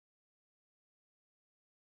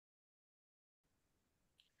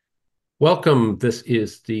Welcome. This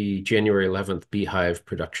is the January 11th bhyve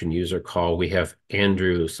production user call. We have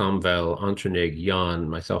Andrew, Samvel, Antranig, Jan,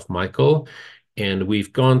 myself, Michael, and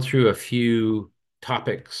we've gone through a few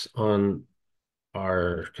topics on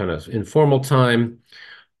our kind of informal time.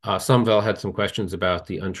 Samvel had some questions about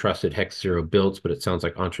the untrusted hex zero builds, but it sounds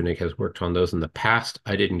like Antranig has worked on those in the past.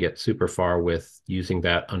 I didn't get super far with using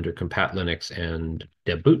that under compat Linux and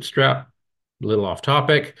deb bootstrap. A little off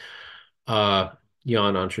topic. Uh,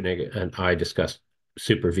 Jan Antranig and I discussed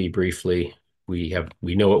Super V briefly. We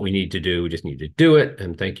know what we need to do. We just need to do it.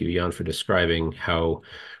 And thank you, Jan, for describing how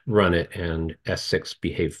Run It and S6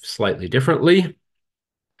 behave slightly differently.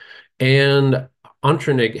 And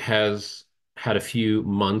Antranig has had a few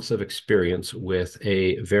months of experience with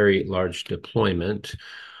a very large deployment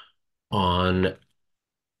on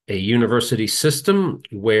a university system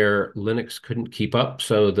where Linux couldn't keep up.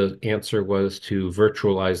 So the answer was to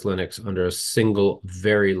virtualize Linux under a single,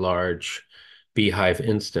 very large bhyve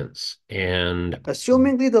instance. And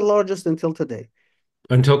Assumingly the largest until today.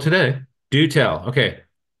 until today, do tell. Okay,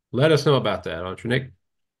 let us know about that, Antranik.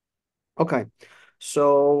 Okay.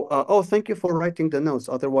 Thank you for writing the notes.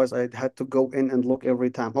 Otherwise, I had to go in and look every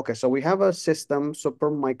time. Okay, so we have a system,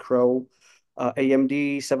 Super Micro,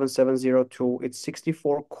 AMD 7702. It's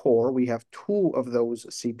 64 core. We have two of those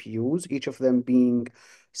CPUs, each of them being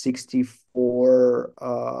 64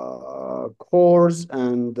 cores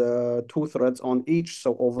and two threads on each.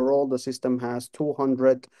 So overall, the system has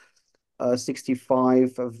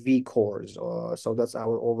 265 V cores. So that's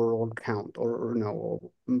our overall count, or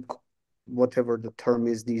no, whatever the term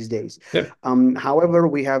is these days. Yep. However,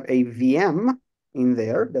 we have a VM in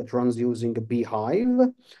there that runs using a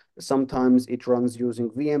bhyve. Sometimes it runs using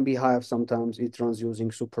VM bhyve, sometimes it runs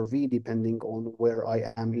using Super V, depending on where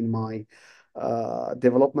I am in my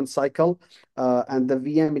development cycle. And the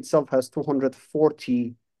VM itself has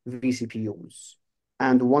 240 vCPUs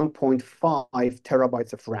and 1.5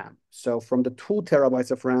 terabytes of RAM. So from the 2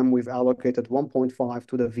 terabytes of RAM, we've allocated 1.5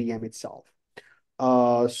 to the VM itself.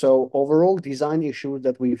 So overall design issues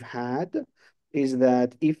that we've had is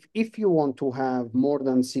that if you want to have more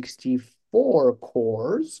than 64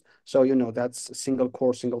 cores, so that's single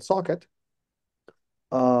core, single socket.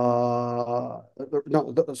 No,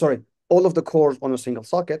 sorry, all of the cores on a single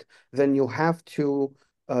socket, then you have to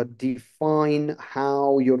define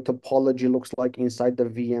how your topology looks like inside the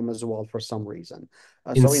VM as well for some reason.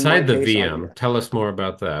 So in my Inside the case, VM, tell us more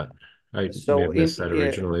about that. I may so have in missed that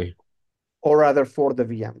originally. or rather for the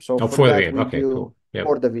VM. So Oh, for for the that VM. we Okay, do cool. Yep.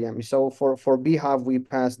 for the VM. So for bhyve we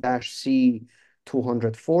pass -C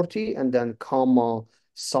 240 and then comma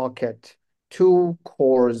socket 2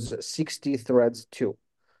 cores 60 threads 2,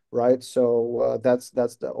 right? So that's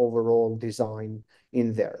the overall design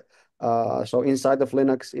in there. So inside of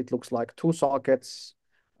Linux it looks like 2 sockets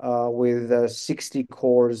with 60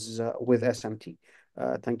 cores with SMT.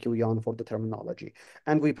 Thank you, Jan, for the terminology.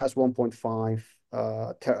 And we pass 1.5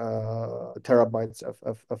 terabytes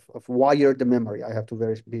of wired memory. I have to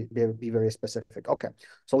be very specific. Okay,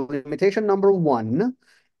 so limitation number one,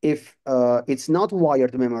 if it's not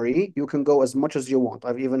wired memory, you can go as much as you want.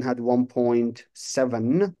 I've even had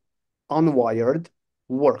 1.7 unwired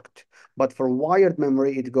worked. But for wired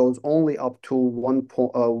memory, it goes only up to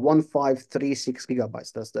 1.1536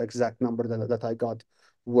 gigabytes. That's the exact number that I got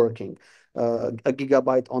working. A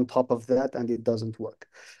gigabyte on top of that, and it doesn't work.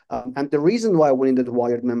 And the reason why we needed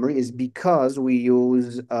wired memory is because we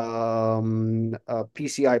use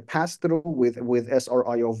PCI pass-through with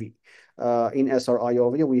SRIOV. In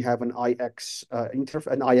SRIOV, we have an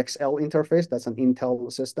an IXL interface. That's an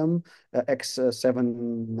Intel system,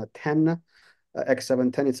 X710.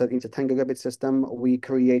 X710, it's a 10 gigabit system. We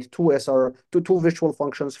create two visual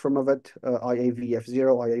functions from of it,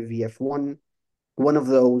 IAVF0, IAVF1. One of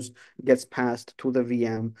those gets passed to the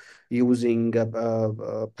VM using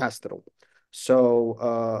pass-through. So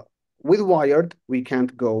with wired, we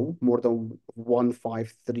can't go more than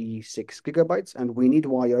 1.536 gigabytes, and we need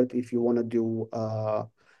wired if you want to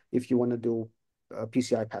do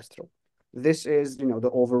PCI pass-through. This is,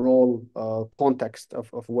 the overall context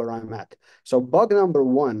of where I'm at. So bug number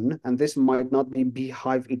one, and this might not be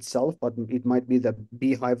bhyve itself, but it might be the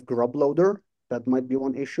bhyve grub loader. That might be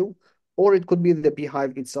one issue. Or it could be the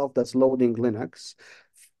bhyve itself that's loading Linux.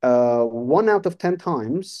 1 out of 10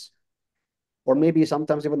 times, or maybe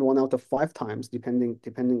sometimes even 1 out of 5 times,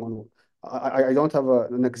 depending on, I don't have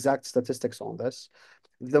an exact statistics on this.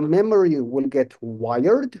 The memory will get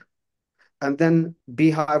wired, and then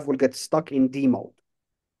bhyve will get stuck in D mode.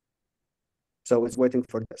 So it's waiting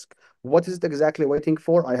for disk. What is it exactly waiting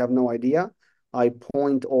for? I have no idea. I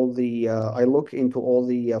look into all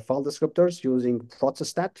the file descriptors using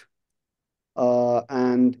processtat.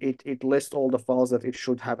 and it lists all the files that it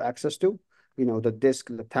should have access to. The disk,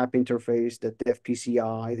 the tap interface, the dev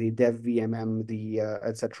PCI, the dev VMM, the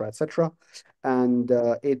etc. etc. And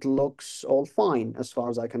it looks all fine as far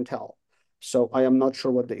as I can tell. So I am not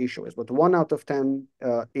sure what the issue is, but 1 out of 10,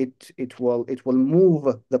 it will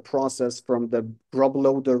move the process from the grub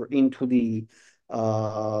loader into the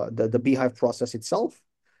bhyve process itself,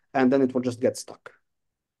 and then it will just get stuck.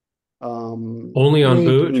 Only on It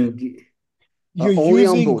boot. in You're only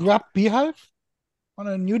on using boot. grub bhyve on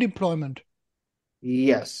a new deployment.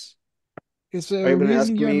 Yes. Is Are there you a going to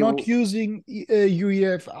reason ask you're me? not using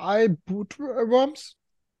UEFI boot ROMs?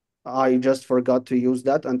 I just forgot to use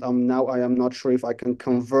that, and I am not sure if I can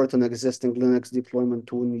convert an existing Linux deployment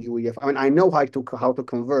to an UEFI. I mean, I know how to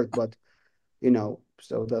convert, but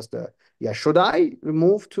so that's the yeah. Should I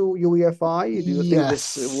move to UEFI? Do you think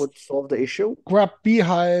this Yes. would solve the issue? Grub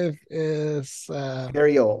bhyve is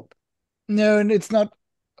Very old. no, and it's not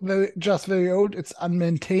very old. It's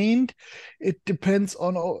unmaintained. It depends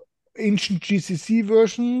on ancient GCC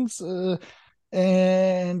versions,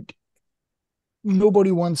 and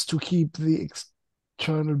nobody wants to keep the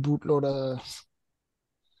external bootloader.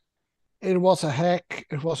 It was a hack.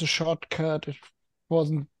 It was a shortcut. It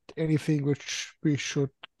wasn't anything which we should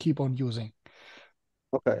keep on using.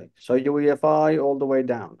 Okay, so UEFI all the way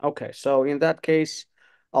down. Okay, so in that case,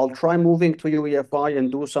 I'll try moving to UEFI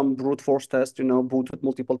and do some brute force test, boot it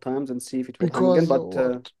multiple times and see if it will hang again. Because But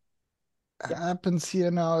what yeah, happens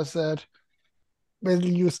here now is that when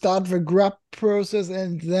you start the grub process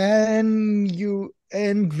and then you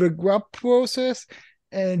end the grub process,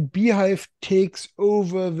 and bhyve takes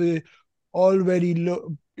over the already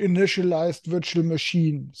initialized virtual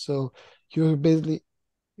machine. So you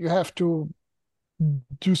have to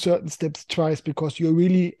do certain steps twice because you're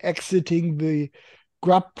really exiting the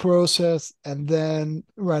grub process and then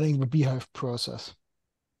running the bhyve process.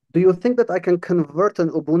 do you think that I can convert an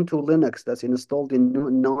Ubuntu Linux that's installed in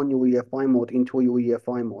non-UEFI mode into a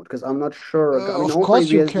UEFI mode? Because I'm not sure. I mean, Of hopefully course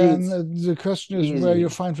you BSD can. it's The question is where you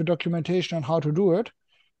easy. find the documentation on how to do it.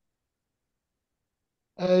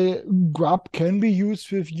 Uh, grub can be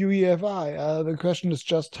used with UEFI. The question is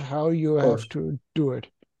just how you Of have course. to do it.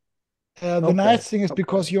 The Okay. nice thing is Okay.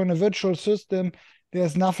 because you're in a virtual system,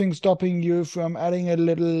 there's nothing stopping you from adding a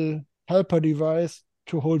little helper device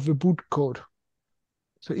to hold the boot code.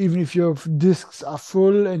 So even if your disks are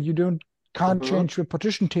full and you don't can't Uh-huh. change the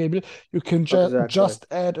partition table, you can Exactly. just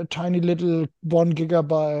add a tiny little 1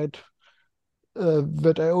 GB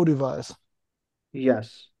VIO device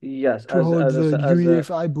Yes. Yes. to hold the As a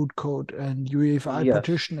UEFI boot code and UEFI yes.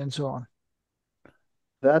 partition and so on.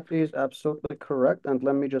 That is absolutely correct. And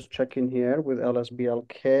let me just check in here with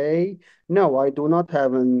LSBLK. No, I do not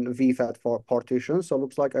have an VFAT for partition, so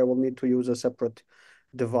looks like I will need to use a separate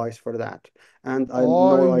device for that. And I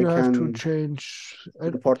Or nor I you have to can change.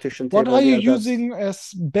 the partition What are table. you Yeah, that's using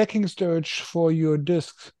as backing storage for your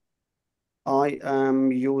disks? I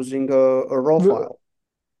am using a raw The- file.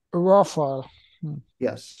 A raw file. Hmm.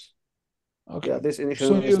 Yes. Yeah, Okay. this So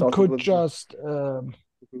initially you started could with just Mhm.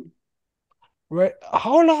 right.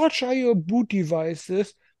 How large are your boot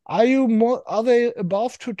devices? Are they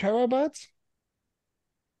above 2 TB?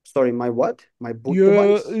 Sorry, my what? My boot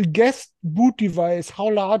Your device? guest boot device, how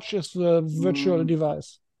large is the virtual Mm,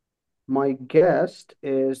 device? my guest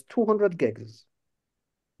is 200 gigs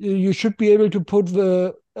You should be able to put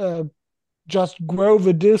the just grow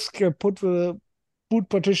the disk, put the boot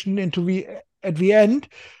partition into the at the end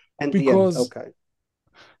and the end. because Okay.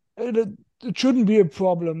 it shouldn't be a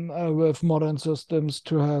problem with modern systems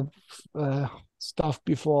to have stuff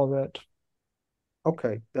before that.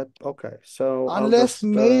 Okay. Okay. So I'll Unless just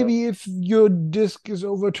maybe if your disk is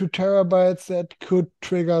over 2 TB, that could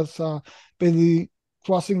trigger some, basically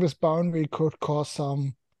crossing this boundary could cause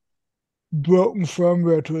some broken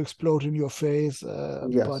firmware to explode in your face.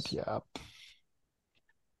 But yes. yeah,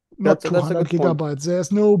 not That's a 200 good point. gigabytes.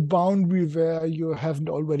 There's no boundary where you haven't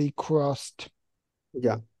already crossed.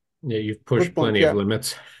 Yeah. Yeah, you've Good pushed point. plenty of Yeah.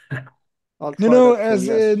 limits. I'll No, try no, that too. as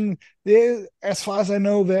Yes. in, as far as I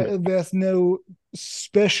know, there's no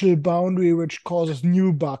special boundary which causes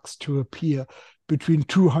new bugs to appear between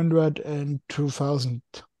 200 and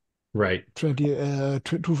Right.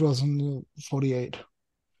 2048.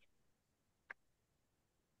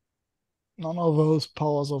 None of those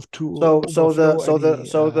powers of two So so the overflow so the any.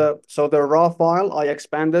 so the so the raw file I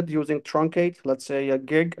expanded using truncate, let's say a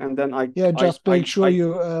gig, and then Yeah, just make sure I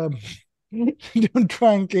you don't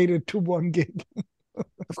truncate it to 1 gig.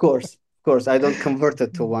 of course I don't convert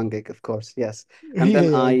it to 1 gig, of course, yes. Yeah, And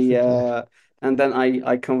then yeah, exactly. and then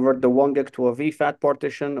I convert the 1 gig to a vFAT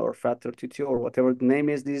partition or FAT32 or whatever the name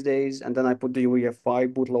is these days, and then I put the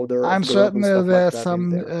UEFI bootloader I'm of grub certain and stuff like there's that in some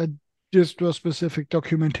there. distro-specific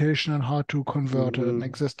documentation on how to convert an Hmm.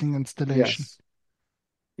 existing installation. Yes.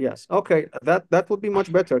 Yes. Okay. That would be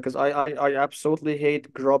much better because I absolutely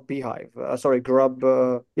hate grub beehive. Sorry, grub.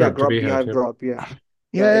 Yeah, Grub to grub bhyve. beehive Yep. grub. Yeah.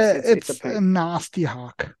 Yeah. Yeah, It's a it's a pain. nasty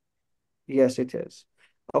hack. Yes, it is.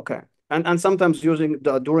 Okay. And sometimes using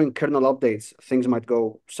during kernel updates, things might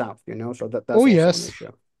go south. So Oh that's also an yes.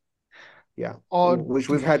 issue. Yeah, Or which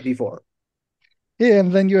we've had before. yeah,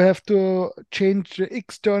 and then you have to change the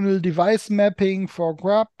external device mapping for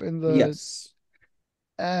grub in the Yes.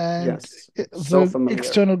 and Yes. So the familiar.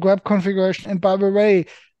 external grub configuration. And by the way,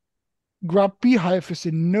 grub beehive is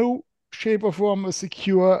in no shape or form a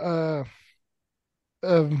secure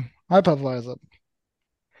hypervisor.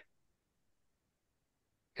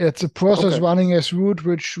 It's a process Okay. running as root,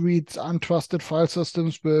 which reads untrusted file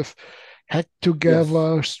systems with hacked Yes.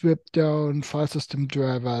 together, stripped down file system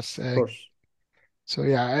drivers. Of course. So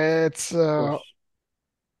yeah, it's Of a course.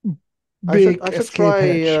 I should big I should escape try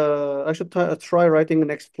hatch. try writing an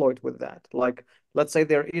exploit with that. Like, let's say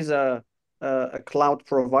there is a cloud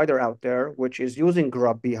provider out there which is using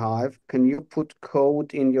grub beehive. Can you put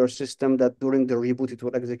code in your system that during the reboot it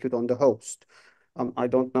will execute on the host? I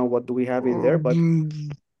don't know what do we have in there, but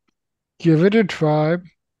Mm, Give it a try.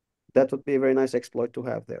 that would be a very nice exploit to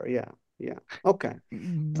have there. Yeah, yeah. Okay.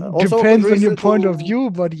 Also a good Depends on your reason point of to, view,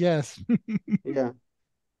 but yes, yeah.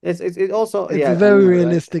 It also, it's a yeah, I very know, right?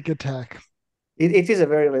 realistic attack. It is a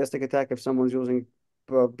very realistic attack if someone's using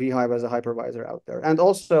bhyve as a hypervisor out there. And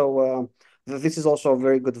also, this is also a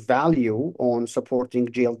very good value on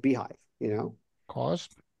supporting jailed bhyve. Of course.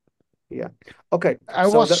 Yeah. Okay. I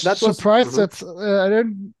So was that was, surprised that I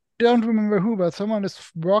don't remember who, but someone is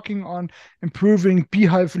working on improving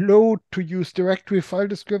bhyve load to use directory file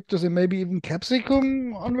descriptors and maybe even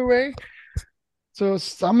capsicum on the way. So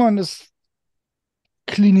someone is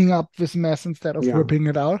cleaning up this mess instead of yeah, ripping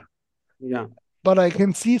it out. yeah, But I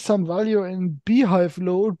can see some value in bhyve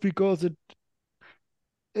load because it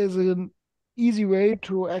is an easy way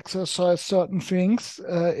to exercise certain things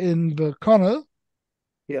in the kernel.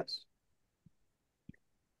 yes.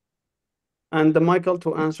 And Michael,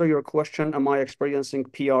 to answer your question, am I experiencing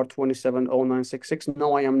PR 270966?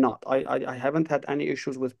 No, I am not. I haven't had any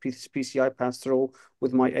issues with PCI pass-through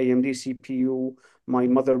with my AMD CPU, my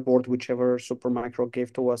motherboard, whichever Supermicro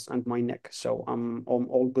gave to us, and my NIC. So I'm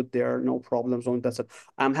all good there. No problems on that.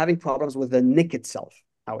 I'm having problems with the NIC itself,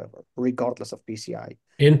 however, regardless of PCI.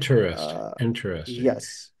 Interesting. Uh, Interesting.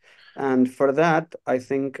 yes. And for that, I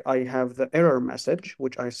think I have the error message,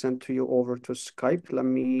 which I sent to you over to Skype. Let Oh,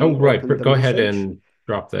 me right. open the Go ahead message. and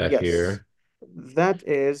drop that Yes, here that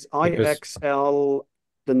is because IXL,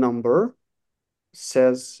 the number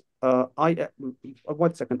says,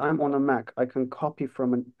 1 second, I'm on a Mac. I can copy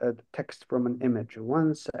from a text from an image.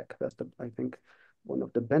 1 sec. That's I think, one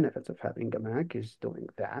of the benefits of having a Mac is doing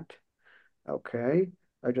that. Okay.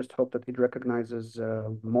 I just hope that it recognizes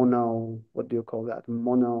what do you call that?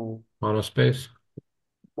 monospace.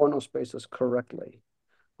 Monospaces correctly.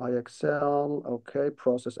 IXL, okay.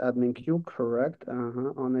 Process admin queue, correct.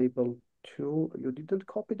 Unable to, you didn't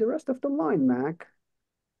copy the rest of the line, Mac.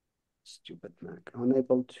 Stupid Mac.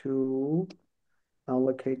 Unable to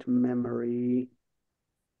allocate memory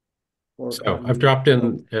for So I've admin dropped queue.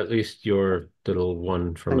 in at least your little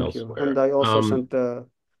one from Thank you. And elsewhere. I also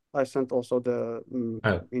sent also the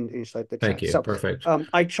Oh, inside the thank chat. you. So Perfect.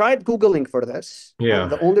 I tried Googling for this, and Yeah,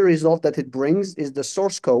 the only result that it brings is the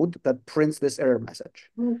source code that prints this error message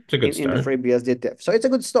it's a good in the start. FreeBSD diff. So it's a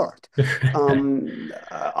good start.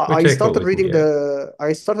 We take what we can get.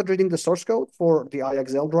 I started reading the source code for the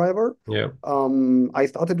IXL driver. Yeah. I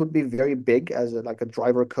thought it would be very big as like a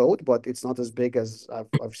driver code, but it's not as big as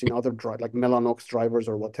I've seen other like Mellanox drivers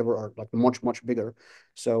or whatever are like much bigger.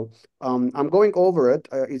 So I'm going over it.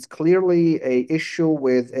 It's clearly a issue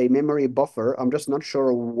with a memory buffer. I'm just not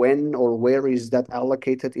sure when or where is that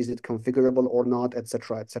allocated. Is it configurable or not,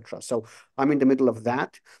 etc., etc. So I'm in the middle of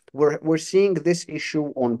that. We're seeing this issue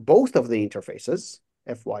on both of the interfaces,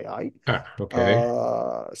 FYI. Ah, okay.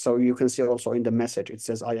 So you can see also in the message, it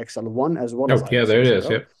says IXL1 as well as Oh, yeah, there it is.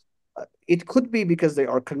 IXL0. Yep. It could be because they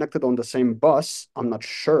are connected on the same bus. I'm not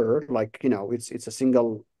sure. Like, it's a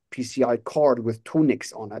single PCI card with two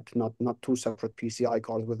NICs on it, not two separate PCI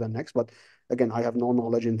cards with the NICs. But again, I have no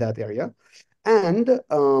knowledge in that area. And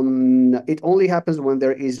it only happens when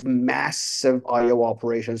there is massive IO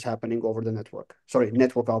operations happening over the network. Sorry,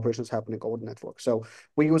 network operations happening over the network. So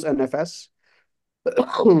we use NFS.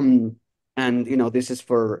 And this is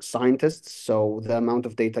for scientists, so the amount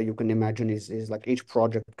of data you can imagine is like each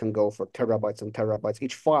project can go for terabytes and terabytes.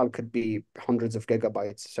 Each file could be hundreds of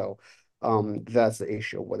gigabytes. So that's the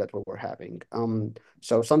issue that we're having.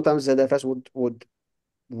 So sometimes ZFS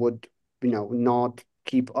would not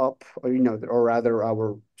keep up, or rather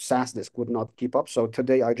our SAS disk would not keep up. So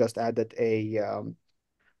today I just added a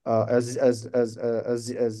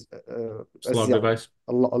Slog ZIL, device.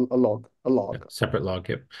 a Yeah, log. separate log.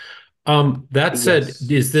 Yep. That said, Yes.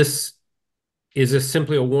 is this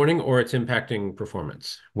simply a warning or it's impacting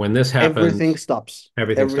performance? When this Everything happens, stops.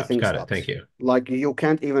 everything stops. Everything Got it. Thank stops. you. Like you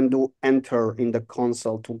can't even do enter in the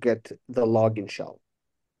console to get the login shell.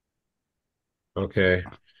 Okay.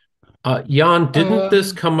 Jan, didn't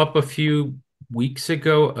this Um, come up a few weeks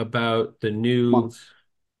ago about the new Months.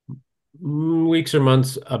 weeks or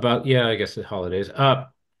months about, yeah, I guess the holidays.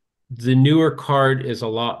 The newer card is a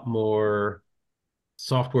lot more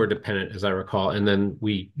software dependent, as I recall, and then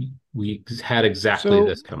we had exactly so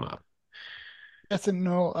this come up. yes and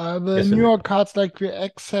no. The Yes and newer no. cards like the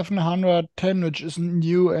X710, which isn't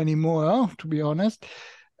new anymore, to be honest,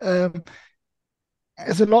 um,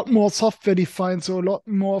 is a lot more software defined, so a lot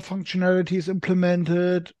more functionalities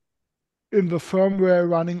implemented in the firmware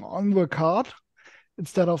running on the card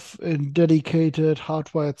instead of in dedicated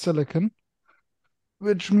hardwired silicon.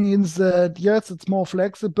 Which means that yes, it's more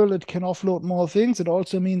flexible. It can offload more things. It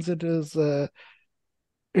also means it is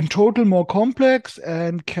in total more complex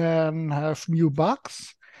and can have new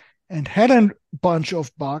bugs and had a bunch of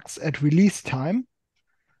bugs at release time.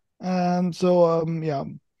 And so, yeah,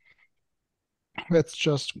 that's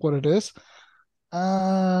just what it is.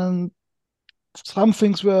 And some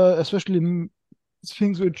things were, especially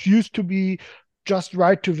things which used to be just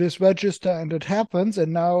write to this register and it happens,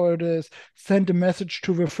 and now it is send a message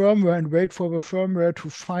to the firmware and wait for the firmware to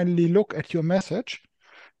finally look at your message.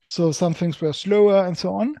 So some things were slower and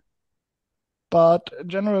so on. But in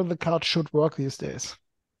general, the card should work these days.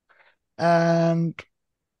 And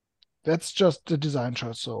that's just the design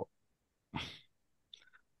choice. So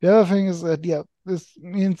the other thing is that, yeah, this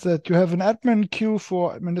means that you have an admin queue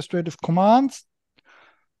for administrative commands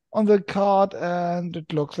on the card, and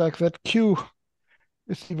it looks like that queue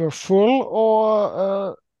is either full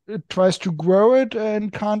or it tries to grow it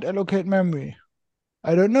and can't allocate memory.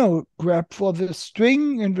 I don't know. Grab for the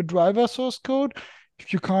string in the driver source code.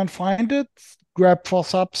 If you can't find it, grab for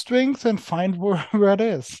substrings and find where it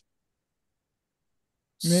is.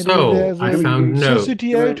 Maybe So there's I a found note.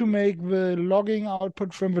 sysctl to make the logging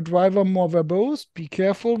output from the driver more verbose. Be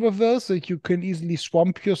careful with those, so you can easily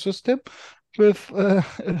swamp your system with a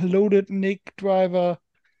loaded NIC driver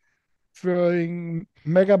throwing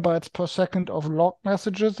megabytes per second of log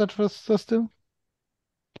messages at the system.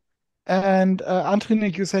 And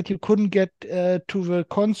Antrinik, you said you couldn't get to the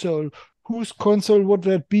console. Whose console would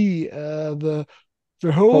that be? The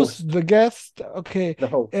host, Host. the guest? Okay. The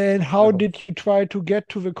host. And The how did host. you try to get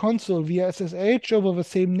to the console via SSH over the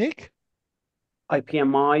same NIC?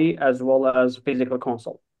 IPMI as well as physical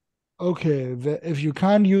console. Okay, if you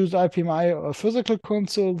can't use IPMI or physical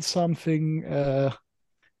console, something Really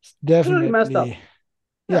messed up. definitely,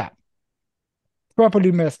 Yeah. yeah,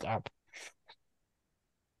 properly messed up.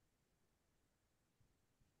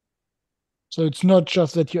 So it's not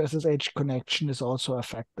just that your SSH connection is also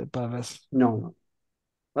affected by this. No, no.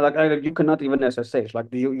 Like you cannot even SSH. Like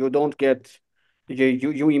you don't get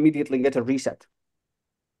you immediately get a reset.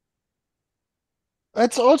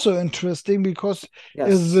 That's also interesting because if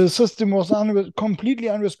Yes. the system was completely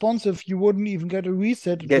unresponsive, you wouldn't even get a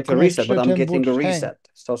reset. The Get a reset, connection but I'm attempt getting would a hang. reset.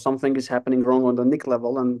 So something is happening wrong on the NIC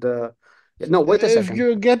level, and no, wait a If second.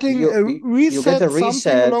 you're getting a You get a reset,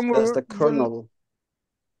 reset as the kernel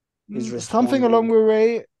is something along responding. the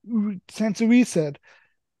way sends a reset.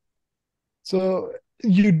 So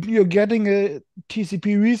you're getting a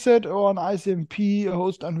TCP reset or an ICMP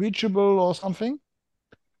host unreachable or something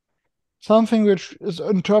which is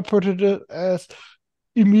interpreted as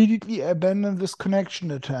immediately abandon this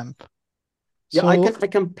connection attempt. Yeah, So I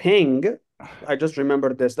can ping. I just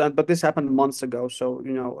remembered this, but this happened months ago, so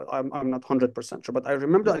I'm not 100% sure. But I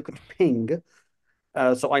remember yeah, I could ping.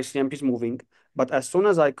 So ICMP is moving. But as soon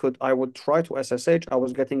as I could, I would try to SSH. I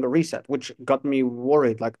was getting a reset, which got me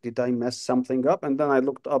worried. Like, did I mess something up? And then I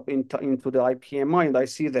looked up into the IPMI and I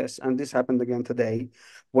see this. And this happened again today.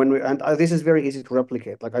 This is very easy to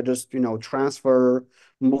replicate. Like, I just, transfer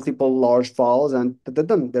multiple large files and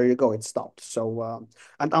done. There you go. It stopped. So,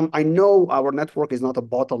 and I know our network is not a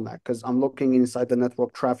bottleneck because I'm looking inside the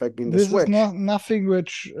network traffic in the this is switch. not nothing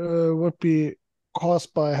which would be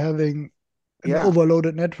caused by having an Yeah,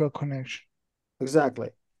 overloaded network connection. exactly.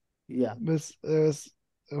 Yeah. This is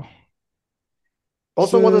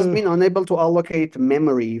Also, what does it So mean unable to allocate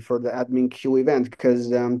memory for the admin queue event? Because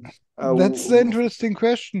that's the interesting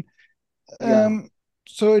question. yeah,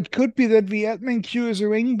 So it could be that the admin queue is a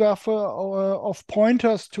ring buffer of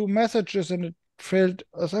pointers to messages and it failed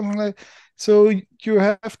or something like. So you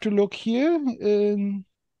have to look here.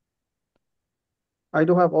 I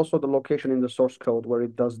do have also the location in the source code where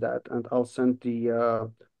it does that, and I'll send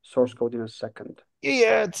the source code in a second.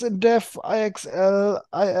 Yeah, it's in def ixl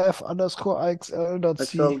if underscore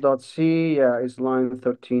ixl.c. Excel.c, yeah, is line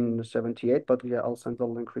 1378, but yeah, I'll send the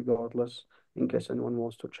link regardless in case anyone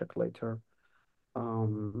wants to check later.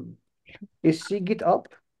 Um, is Cgit up?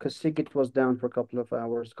 Because Cgit was down for a couple of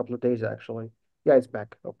hours, couple of days actually. Yeah, it's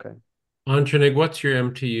back. Okay. Antranig, what's your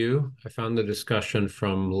MTU? I found the discussion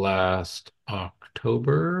from last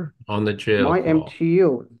October on the jail My call.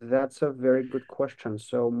 MTU, that's a very good question.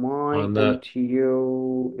 So my On the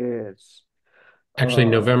MTU is actually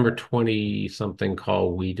November uh 20 something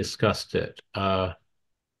call, we discussed it.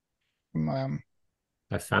 Um,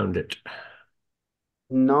 I found it.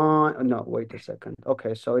 nine, no, wait a second.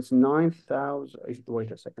 Okay, so it's 9,000.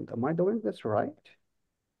 Wait a second. Am I doing this right?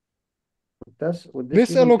 Would this this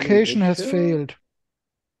even be an allocation has issue? failed.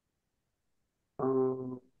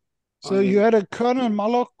 Um, So you I had a kernel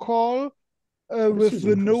malloc call This with is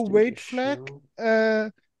the no interesting wait flag, issue.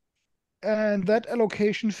 and that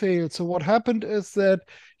allocation failed. So what happened is that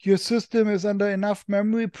your system is under enough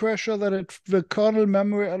memory pressure that the kernel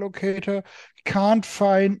memory allocator can't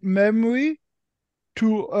find memory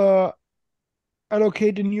to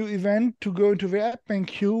allocate a new event to go into the admin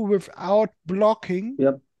queue without blocking.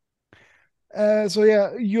 Yep. So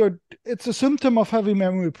yeah, it's a symptom of heavy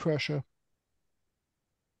memory pressure.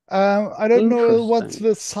 I don't know what's Interesting.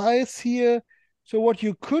 the size here. So what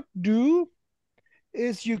you could do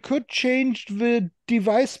is you could change the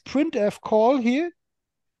device printf call here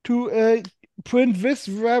to print this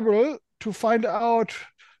variable to find out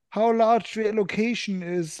how large the allocation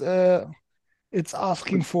is it's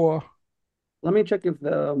asking But for. let me check if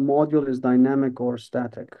the module is dynamic or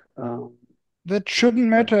static. That shouldn't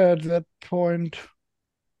But matter at that point.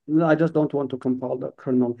 I just don't want to compile the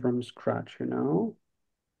kernel from scratch, you know?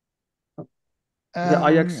 The Um,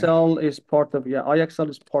 IXL is part of, yeah, IXL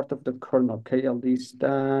is part of the kernel, KLD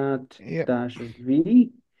stat yeah, dash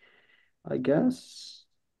V, I guess.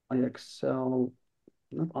 IXL,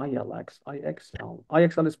 not ILX, IXL.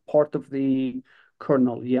 IXL is part of the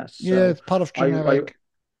kernel, yes. yeah, So it's part of I generic.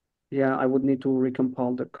 yeah, I would need to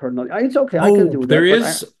recompile the kernel. It's okay, I can Oh, do there that, but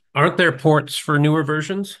is, aren't there ports for newer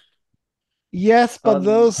versions? Yes, but uh,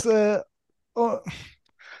 those oh,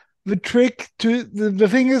 the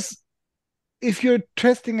thing is if you're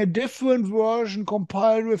testing a different version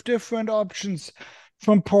compiled with different options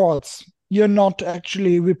from ports, you're not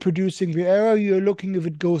actually reproducing the error, you're looking if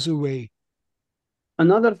it goes away.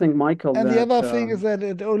 another thing, Michael, And the that other thing is that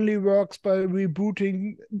it only works by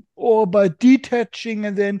rebooting or by detaching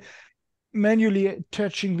and then manually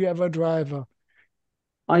attaching the other driver.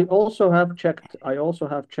 I also have checked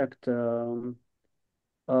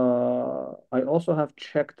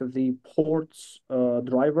the ports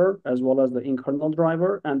driver as well as the in-kernel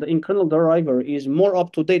driver, and the in-kernel driver is more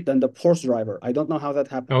up to date than the ports driver. I don't know how that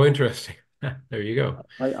Oh, happened. interesting. There you go.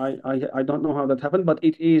 I don't know how that happened, but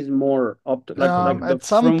it is more up to like the At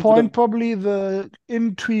some from point, the probably the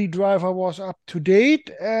in-tree driver was up to date,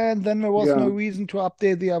 and then there was no yeah reason to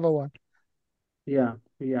update the other one.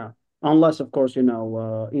 yeah, unless of course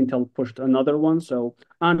Intel pushed another one. So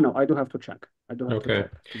I don't know. I do have to check. I do have to Okay.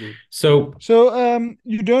 check to be So, So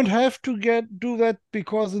you don't have to do that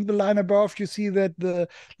because in the line above you see that the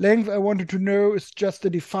length I wanted to know is just the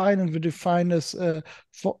define, and the define is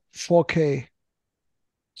 4K.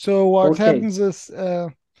 So what 4K. happens is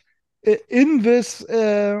in this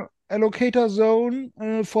allocator zone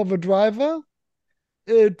for the driver,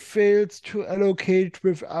 it fails to allocate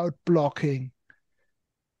without blocking.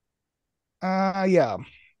 Yeah,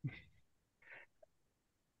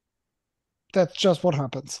 that's just what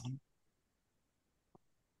happens.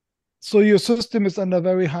 So your system is under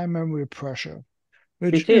very high memory pressure,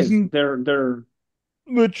 which It is. isn't They're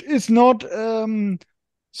which is not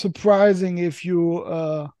surprising if you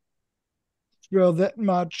throw that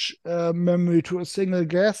much memory to a single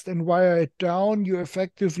guest and wire it down. You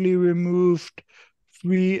effectively removed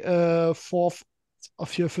three fourths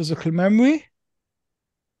of your physical memory.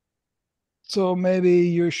 So maybe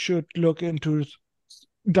you should look into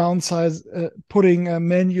downsize, putting a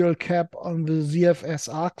manual cap on the ZFS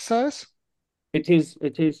arc size.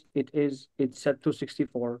 it's set to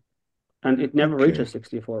 64 and it never Okay. reaches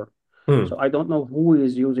 64. hmm. So I don't know who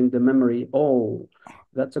is using the memory. Oh,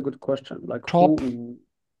 that's a good question. Like Top.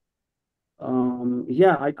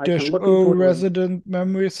 Yeah, I can dash look O into it. resident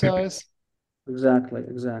memory size. Exactly,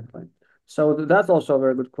 exactly. So that's also a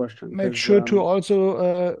very good question Make because sure to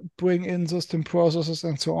also bring in system processes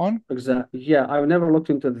and so on. exactly. Yeah, I've never looked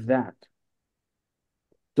into that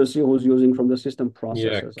to see who's using from the system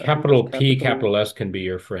Yeah, processes. I think there's capital P, capital. capital S can be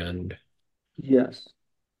your friend. Yes.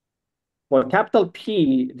 Well, capital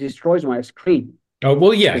P destroys my screen Oh,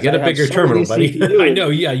 well, yeah, because get I a have bigger so many terminal, buddy. I CPUs. know,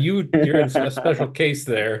 yeah, you're in a special case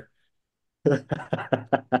there.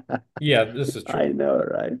 Yeah, this is I true. know,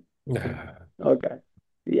 right? Okay.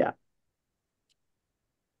 Yeah.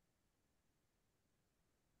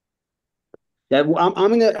 Yeah,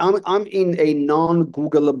 I'm in a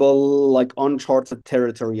non-Googleable, like uncharted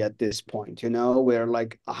territory at this point, where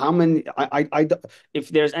like how many if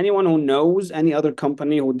there's anyone who knows any other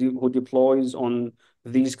company who deploys on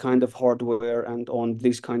these kind of hardware and on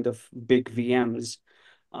these kind of big VMs,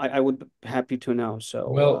 I would be happy to know. So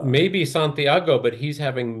Well, maybe Santiago, but he's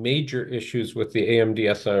having major issues with the AMD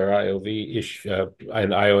SRIOV issue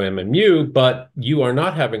and IOMMU, but you are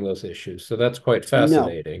not having those issues. So that's quite no.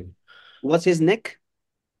 fascinating. What's his nick?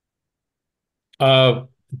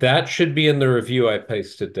 That should be in the review I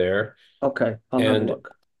pasted there. Okay, I'll have a And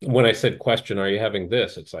look. when I said question, are you having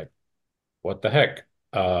this? It's like, what the heck?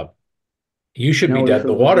 You should be No dead in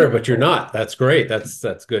the issues with water, nick but at you're all. not. That's great.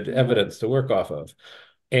 That's good Yeah. evidence to work off of.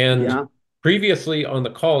 And Yeah. previously on the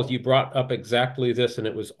calls, you brought up exactly this, and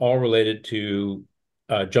it was all related to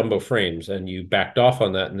jumbo frames, and you backed off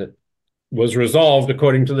on that, and it was resolved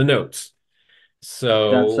according to the notes.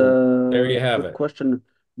 That's So there a you have good it. question.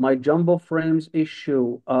 My jumbo frames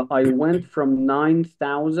issue, I went from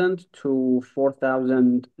 9,000 to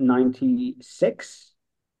 4,096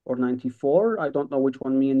 or 94. I don't know which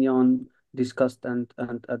one me and Jan discussed and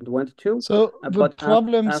went to. So But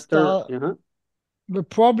after, yeah, the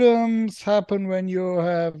problems happen when you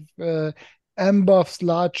have mbuffs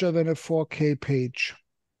larger than a 4K page.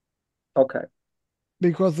 okay.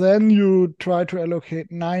 Because then you try to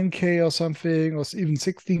allocate 9K or something, or even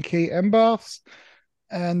 16K mbuffs,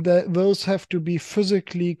 and those have to be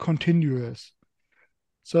physically continuous.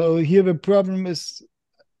 So here the problem is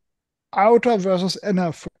outer versus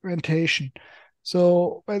inner fragmentation.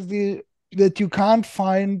 So that you can't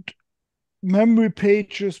find memory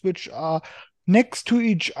pages which are next to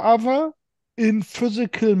each other in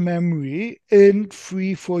physical memory and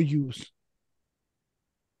free for use.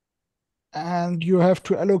 And you have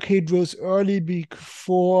to allocate those early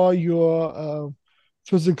before your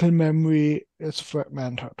physical memory is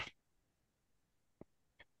fragmented.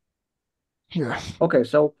 Yeah. Okay,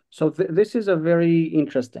 so th this is a very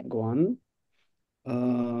interesting one.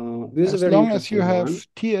 This is a As very long as you interesting one. have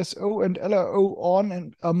TSO and LRO on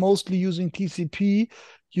and are mostly using TCP,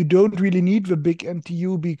 you don't really need the big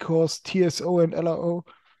MTU because TSO and LRO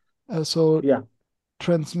so Yeah.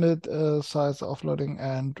 transmit size offloading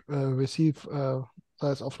and receive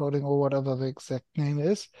size offloading or whatever the exact name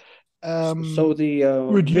is, So the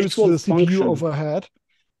reduce virtual the CPU function. overhead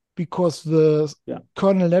because the Yeah.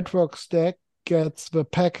 kernel network stack gets the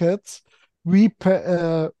packets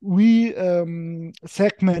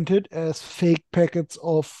segmented as fake packets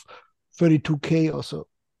of 32K or so.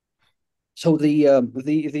 So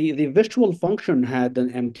the virtual function had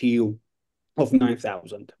an MTU of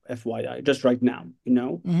 9,000 FYI, just right now,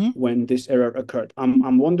 Mm-hmm. when this error occurred.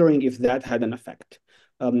 I'm wondering if that had an effect.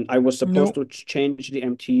 I was supposed No, to change the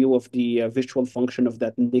MTU of the virtual function of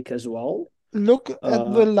that NIC as well. look at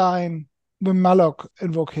the Uh, line, the malloc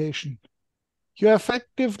invocation. You're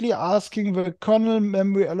effectively asking the kernel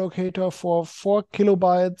memory allocator for 4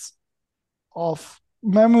 kilobytes of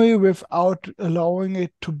memory without allowing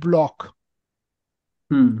it to block,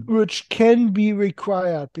 hmm. which can be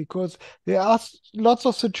required because there are lots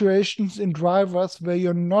of situations in drivers where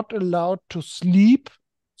you're not allowed to sleep,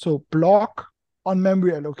 so block on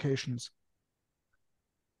memory allocations.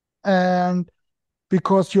 And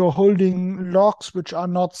because you're holding locks which are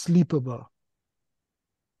not sleepable.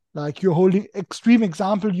 Like you're holding, extreme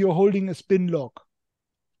example, you're holding a spin lock.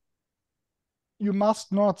 You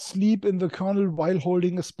must not sleep in the kernel while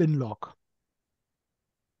holding a spin lock.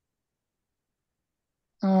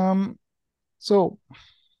 Um, so,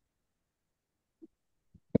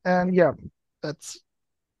 and yeah, that's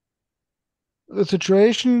the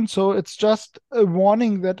situation. So it's just a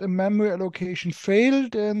warning that a memory allocation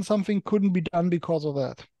failed and something couldn't be done because of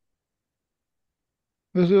that.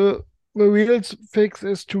 The real fix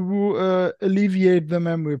is to alleviate the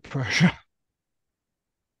memory pressure.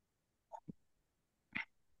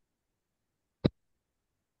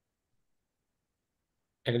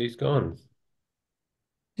 And he's gone.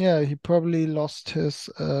 Yeah, he probably lost his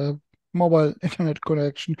mobile internet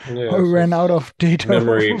connection Yeah, or so ran out it's of data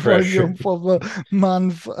memory volume pressure. for the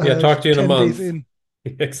month, Yeah, talk to you in a 10 days month. in.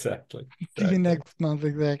 Exactly. See you Exactly. next month,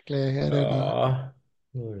 exactly. I don't know. Ah,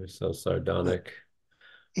 you're so But sardonic.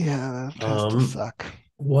 yeah, that has to Um, suck.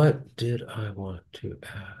 what did I want to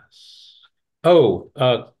ask? Oh,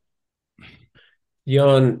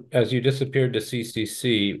 Jan, as you disappeared to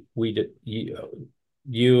CCC,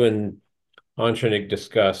 you and Antranik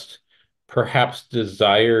discussed perhaps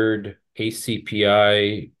desired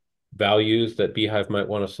ACPI values that bhyve might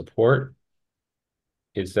want to support.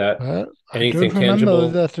 Is that Well, I don't anything remember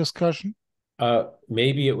tangible? that discussion.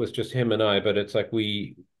 Maybe it was just him and I, but it's like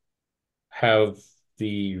we have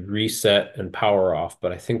the reset and power off,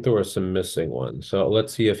 but I think there were some missing ones. So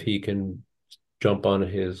let's see if he can jump on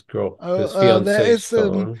his There fiance's is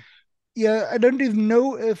phone. yeah, I don't even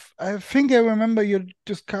know if I think I remember your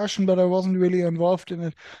discussion, but I wasn't really involved in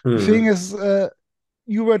it. The thing Hmm. is,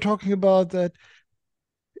 you were talking about that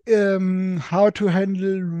how to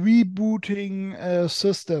handle rebooting a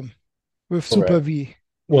system with Super Correct. V.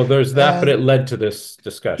 Well, there's that, but And it led to this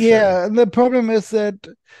discussion. yeah, and the problem is that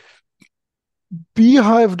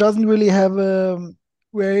bhyve doesn't really have a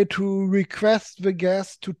way to request the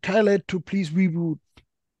guest to tell it to please reboot.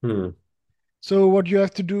 Hmm. So what you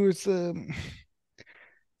have to do is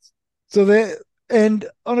so there, and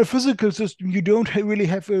on a physical system, you don't really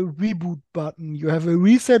have a reboot button. You have a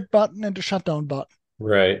reset button and a shutdown button.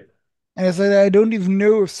 Right. And I said, I don't even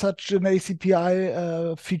know if such an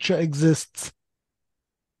ACPI feature exists.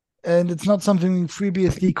 And it's not something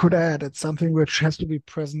FreeBSD could add. It's something which has to be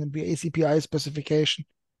present in the ACPI specification.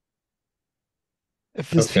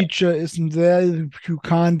 If this Okay. feature isn't there, you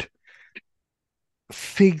can't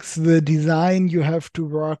fix the design. You have to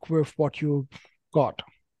work with what you got.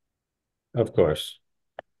 Of course.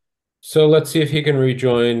 So let's see if he can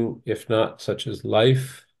rejoin. If not, such as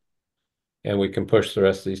life, and we can push the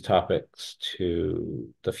rest of these topics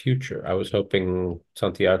to the future. I was hoping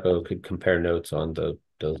Santiago could compare notes on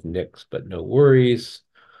those nicks, but no worries.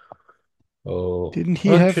 Oh, Didn't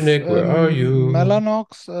he have Antranik, where are you?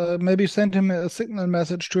 Mellanox? Maybe send him a signal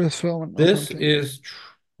message to his phone or This something. is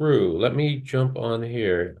true. Let me jump on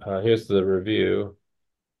here. Here's the review.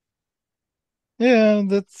 Yeah,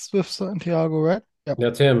 that's with Santiago, right? Yep.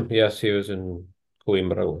 That's him. Yes, he was in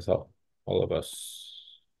Coimbra with all of us.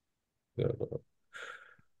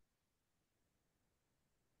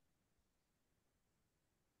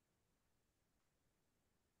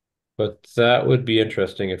 But that would be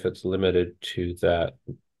interesting if it's limited to that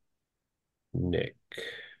nick.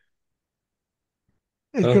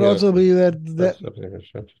 It Oh, could yeah. also be That's something.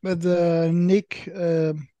 that the Nick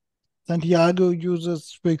Santiago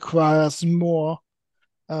uses requires more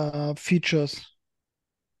features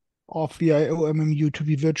of the IOMMU to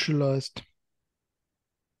be virtualized.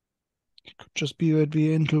 It could just be that the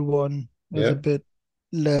Intel one is a Yeah. bit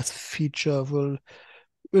less featureful.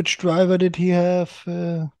 Which driver did he have?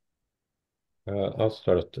 I'll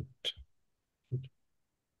start at the.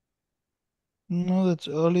 No, that's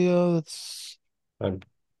earlier. That's I'm,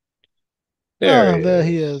 there he there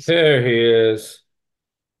he is. is. There he is.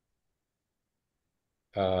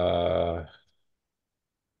 Uh,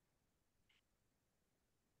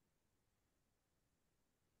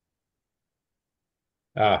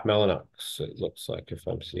 Mellanox. It looks like if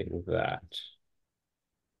I'm seeing that.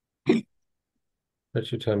 That's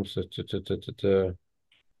two times.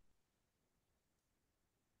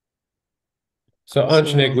 So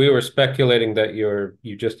Anshnig, So we were speculating that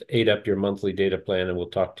you just ate up your monthly data plan, and we'll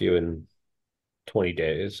talk to you in 20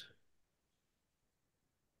 days.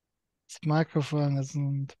 his microphone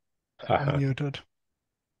isn't Haha. unmuted.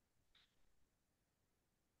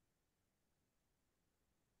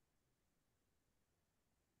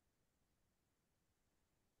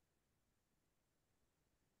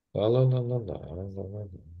 La la la la la la la la.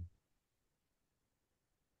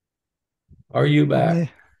 Are you Or back?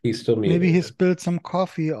 He's still maybe he muted. spilled some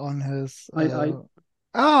coffee on his. I I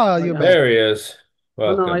You're I back. There he is.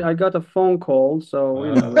 Oh no, Welcome. I got a phone call. So,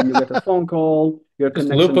 when you get a Uh, phone call, just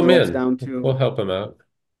loop him in. We'll 4G. help him out.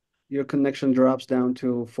 Your connection drops down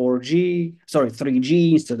to 4G, sorry,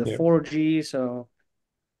 3G instead of Yeah. 4G. So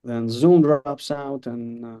then Zoom drops out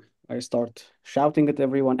and I start shouting at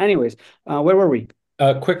everyone. Anyways, where were we?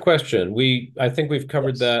 Quick question. I think we've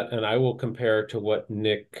covered Yes. that, and I will compare to what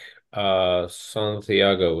Nick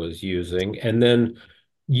Santiago was using. And then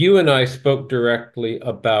you and I spoke directly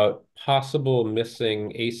about possible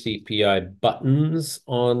missing ACPI buttons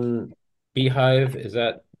on bhyve. Is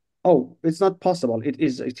that Oh, it's not possible. It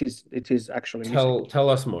is actually missing. tell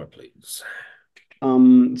us more, please.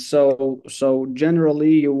 So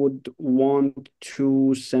generally you would want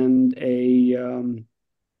to send a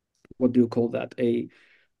what do you call that? A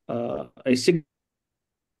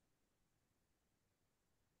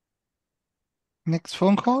Next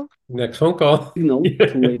phone call? Next phone call. signal to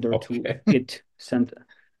Yeah. it or to Okay. it sent.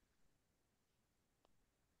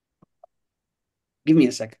 Give me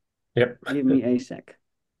a sec. Yep. Give me a sec.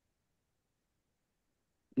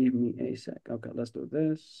 Give me a sec. Okay, let's do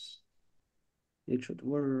this. It should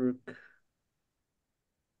work.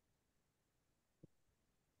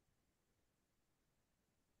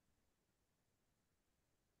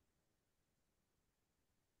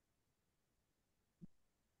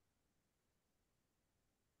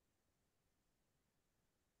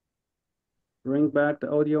 Bring back the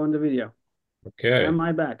audio and the video. Okay. Am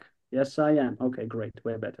I back? Yes, I am. Okay, great.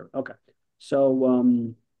 Way better. Okay.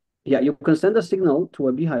 So, yeah, you can send a signal to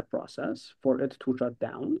a bhyve process for it to shut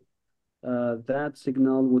down. That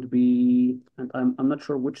signal would be, and I'm not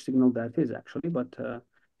sure which signal that is actually, but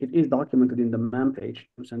it is documented in the man page.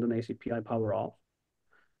 You send an ACPI power off.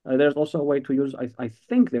 There's also a way to use, I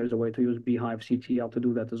think there's a way to use bhyve CTL to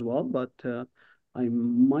do that as well, but I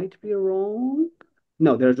might be wrong.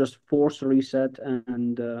 No, there's just force reset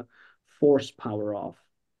and force power off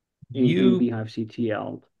in You bhyve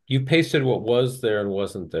CTL. you pasted what was there and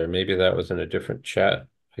wasn't there. Maybe that was in a different chat.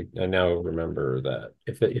 I now remember that.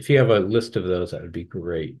 If you have a list of those, that would be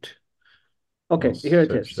great. I'll Okay, here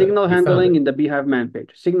it is. search that. Signal You found handling it. in the bhyve man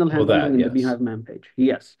page. Signal Oh, handling that, in the yes. bhyve man page.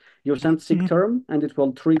 Yes. You send sig Mhm. term and it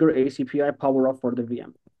will trigger ACPI power off for the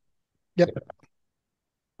VM. Yep.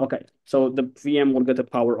 Okay, so the VM will get a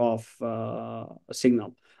power off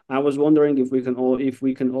signal. I was wondering if we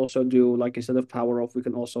can also do, like, instead of power off, we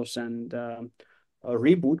can also send a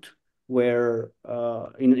reboot where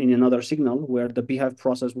in another signal where the bhyve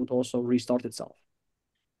process would also restart itself.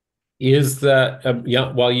 Is that,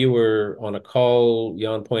 yeah, while you were on a call,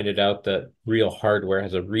 Jan pointed out that real hardware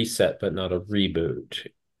has a reset, but not a reboot.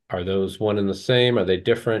 Are those one and the same? Are they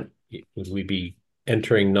different? Would we be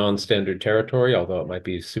entering non-standard territory, although it might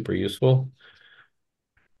be super useful?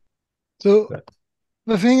 So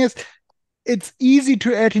the thing is, it's easy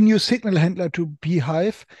to add a new signal handler to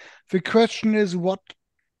bhyve. The question is, what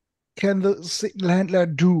can the signal handler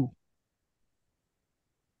do?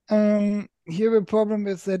 Here the problem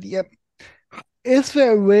is that, yep, is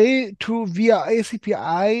there a way to, via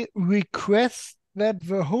ACPI, request that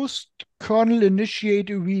the host kernel initiate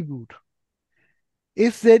a reboot?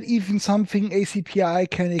 Is that even something ACPI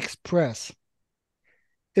can express?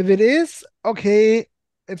 If it is, okay,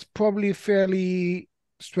 it's probably fairly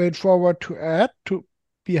straightforward to add to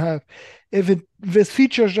bhyve. If this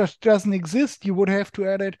feature just doesn't exist, you would have to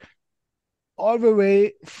add it all the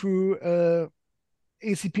way through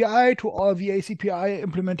ACPI to all the ACPI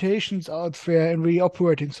implementations out there in the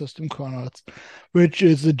operating system kernels, which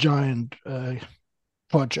is a giant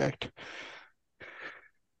project.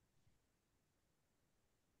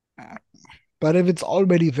 But if it's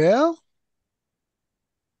already there,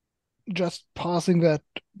 just passing that,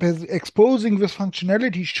 exposing this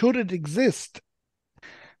functionality should it exist,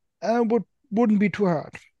 wouldn't be too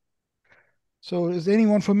hard. So is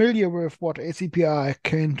anyone familiar with what ACPI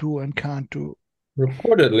can do and can't do?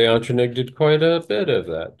 Reportedly, Antranig did quite a bit of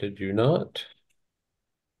that, did you not?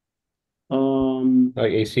 Um,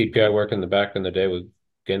 Like ACPI work in the back in the day with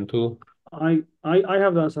Gentoo. I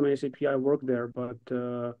have done some ACPI work there, but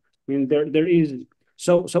I mean there is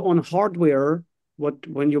so on hardware,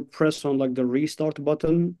 when you press on like the restart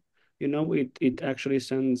button, it actually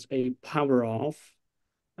sends a power off,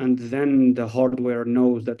 and then the hardware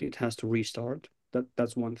knows that it has to restart.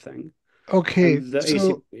 That's one thing. Okay, And the AC,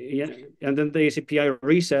 so yeah, and then the ACPI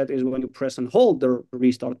reset is when you press and hold the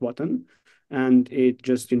restart button, and it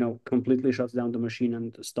just completely shuts down the machine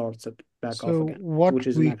and starts it back off so again, what which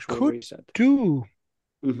is an we actual could reset. do,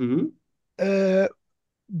 Mm-hmm. uh,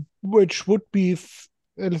 which would be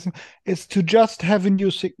listen, is to just have a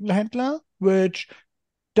new signal handler, which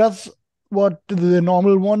does what the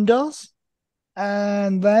normal one does,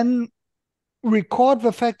 and then record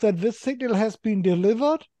the fact that this signal has been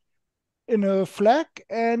delivered in a flag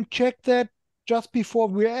and check that just before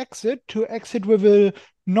we exit to exit with a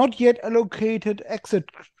not yet allocated exit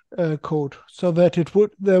code, so that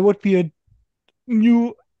there would be a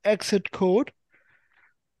new exit code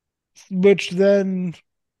which then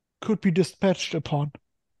could be dispatched upon.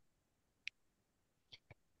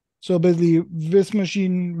 So basically, this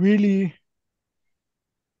machine really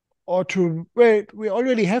ought to wait. We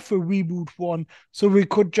already have a reboot one, so we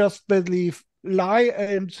could just basically lie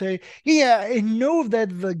and say, "Yeah, I know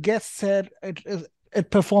that the guest said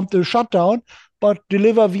it performed the shutdown, but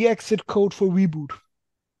deliver the exit code for reboot.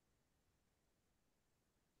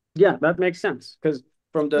 Yeah, that makes sense because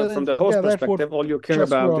from the host Yeah, that would perspective, all you care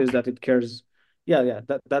just about is work. that it cares. Yeah, yeah,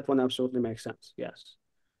 that one absolutely makes sense. Yes.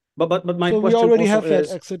 But my So we question already also have that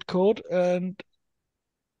is, exit code, and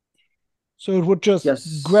so it would just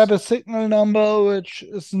grab yes. a signal number, which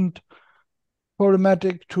isn't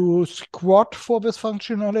problematic to squat for this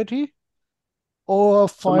functionality, or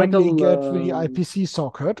So finally Michael, get the IPC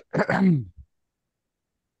socket.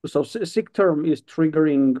 so sick term is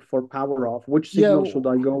triggering for power off. Which Yeah, signal should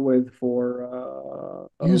I go with for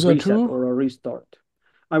a user reset two, or a restart?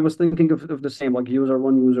 I was thinking of the same, like user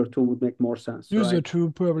one, user two would make more sense, user right?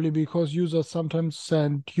 two probably because users sometimes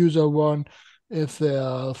send user one if they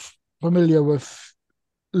are familiar with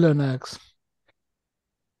Linux.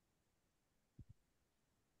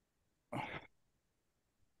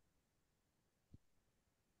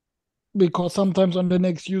 Because sometimes on the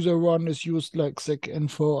next user one is used like sick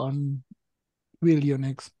info on real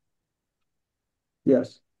Unix.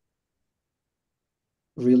 Yes.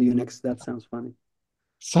 Real Unix, that sounds funny.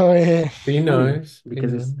 So Be Funny nice. Be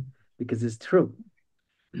nice. because it's true.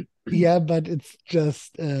 yeah, but it's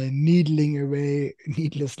just needling away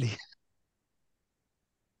needlessly.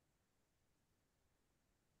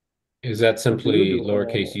 Is that What do you simply do?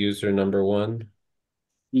 lowercase user number one?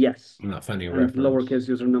 Yes. I'm not finding a And reference. lowercase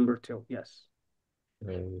user number two. Yes.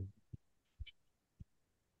 Um,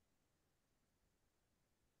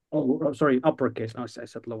 Oh, sorry, uppercase. Oh, I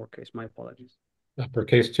said lowercase. My apologies.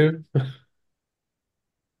 uppercase two?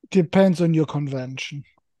 Depends on your convention.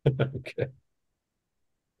 Okay.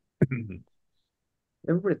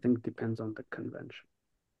 Everything depends on the convention.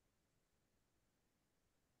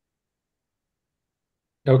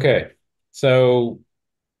 Okay. So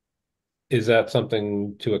is that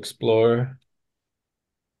something to explore?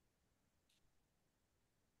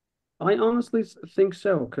 I honestly think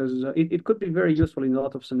so because it could be very useful in a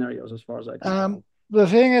lot of scenarios, as far as I can tell. The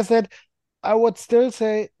thing is that I would still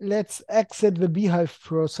say let's exit the bhyve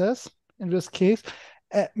process in this case,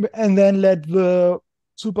 and then let the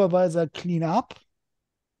supervisor clean up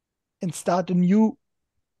and start a new,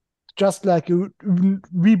 just like a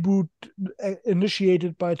reboot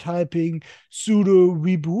initiated by typing sudo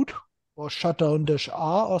reboot or shutdown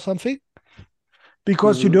 -r or something,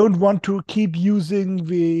 because you Hmm. don't want to keep using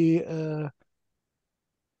the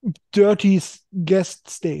dirty guest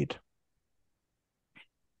state.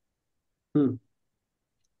 Hmm.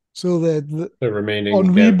 So that The on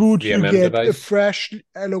remaining dev reboot you VMM get a device? fresh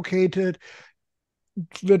allocated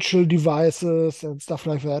virtual devices and stuff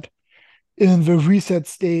like that. In the reset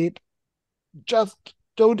state, just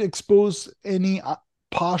don't expose any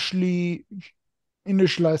partially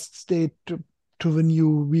initialized state to the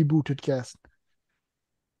new rebooted guest.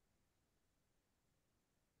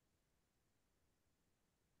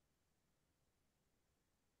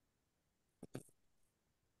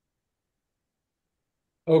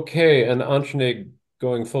 Okay, and Antranig,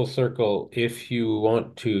 going full circle, if you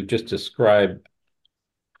want to just describe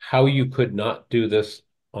how you could not do this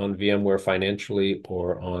on VMware financially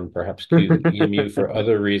or on perhaps QEMU for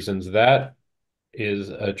other reasons, that is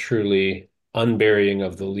a truly unburying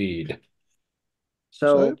of the lead.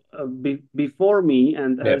 So So before me,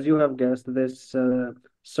 and as Yep. you have guessed, this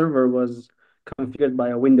server was configured by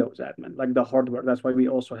a Windows admin, like the hardware. That's why we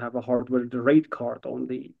also have a hardware RAID card on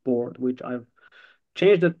the board, which I've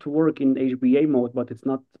changed it to work in HBA mode, but it's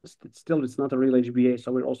not a real HBA,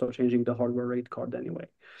 so we're also changing the hardware RAID card anyway.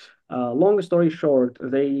 Long story short,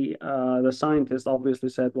 the scientists obviously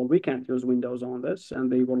said, well, we can't use Windows on this, and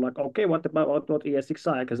they were like, okay, what about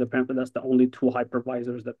ESXi? Because apparently that's the only two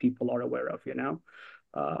hypervisors that people are aware of, you know?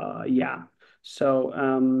 Yeah. So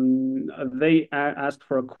they asked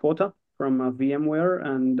for a quota from VMware,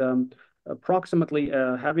 and approximately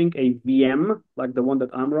having a VM like the one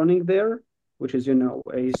that I'm running there, which is,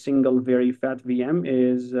 a single very fat VM,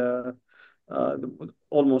 is uh,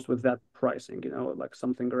 almost with that pricing, like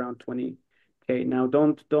something around 20K. Now,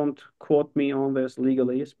 don't quote me on this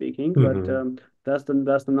legally speaking, but Mhm. that's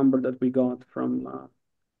the number that we got from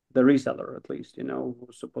the reseller, at least,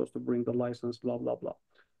 who's supposed to bring the license, blah blah blah.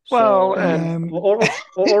 Well, So and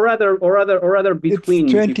or rather it's between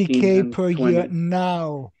 15 20K and per year 20.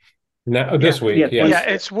 now. Now, yeah, this week, Yeah, yeah, 20. yes.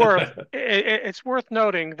 it's worth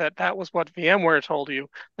noting that that was what VMware told you.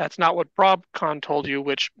 That's not what Broadcom told you,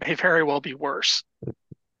 which may very well be worse.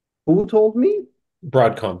 Who told me?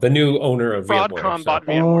 Broadcom, the new owner of VMware. Broadcom bought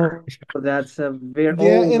So, VMware. Oh, that's a very,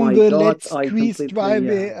 They're oh in my the God, let's I squeeze completely, drive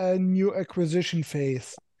yeah. a new acquisition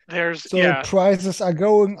phase. There's So yeah, prices are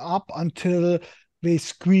going up until they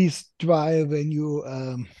squeeze drive a new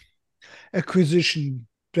acquisition.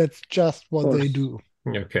 That's just what they course, do.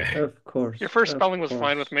 Okay. of Your course, first of spelling was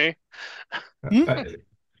fine with course. me. Hmm? Uh,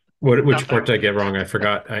 which part Nothing. did I get wrong? I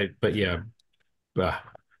forgot. But yeah,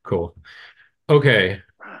 cool. Okay.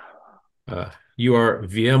 You are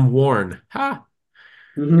VM worn. Ha.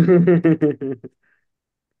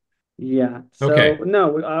 Yeah. So Okay.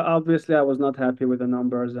 no, obviously I was not happy with the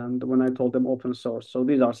numbers, and when I told them open source, so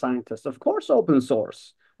these are scientists, of course, open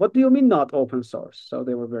source. What do you mean not open source? So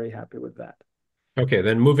they were very happy with that. Okay.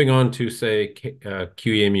 Then moving on to say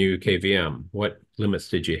QEMU KVM. What limits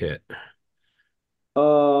did you hit?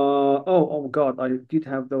 Oh God, I did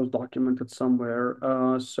have those documented somewhere.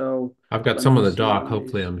 So I've got let some on me the see, doc. let me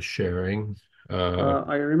Hopefully, see. I'm sharing. Uh,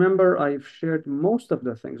 I remember I've shared most of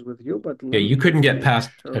the things with you, but yeah, let you me couldn't just get make past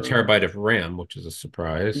a sure. terabyte of RAM, which is a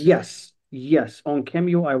surprise. Yes, yes. On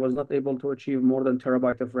Cameo, I was not able to achieve more than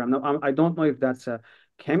terabyte of RAM. Now, I don't know if that's a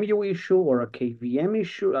Cameo issue or a KVM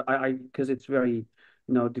issue. Because it's very,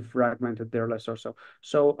 defragmented there, less or so.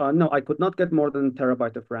 So, no, I could not get more than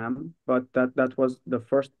terabyte of RAM, but that was the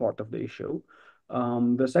first part of the issue.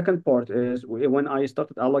 The second part is when I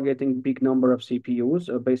started allocating big number of CPUs,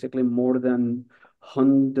 basically more than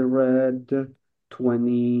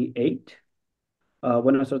 128.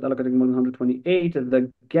 When I started allocating more than 128,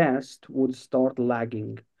 the guest would start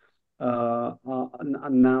lagging. Now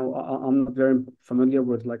I'm not very familiar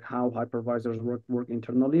with like how hypervisors work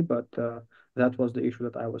internally, but that was the issue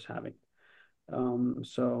that I was having.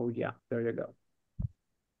 So yeah, there you go.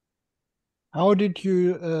 How did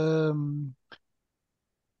you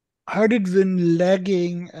how did the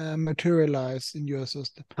lagging materialize in your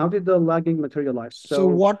system? How did the lagging materialize? So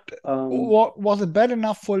So um, what was it bad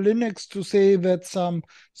enough for Linux to say that some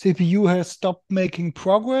CPU has stopped making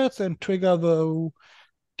progress and trigger the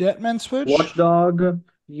deadman switch? Watchdog,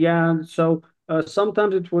 yeah. So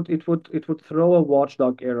sometimes it would throw a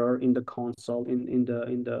watchdog error in the console in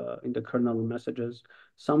the kernel messages.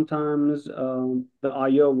 Sometimes the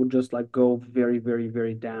I/O would just like go very very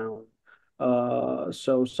very down.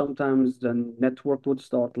 So sometimes the network would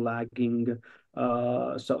start lagging.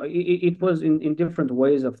 So it was in different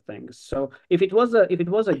ways of things. So if it was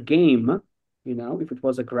a game, if it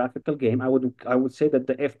was a graphical game, I would say that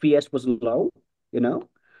the FPS was low. You know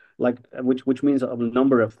like which means a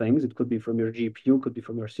number of things. It could be from your GPU, could be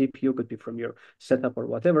from your CPU, could be from your setup or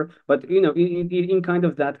whatever. But in kind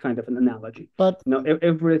of that kind of an analogy, But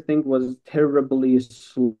everything was terribly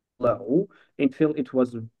slow until it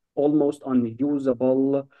was almost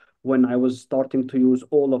unusable when I was starting to use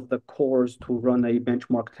all of the cores to run a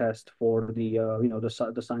benchmark test for the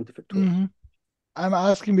scientific tools. mhm, I'm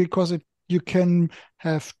asking because you can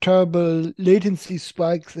have terrible latency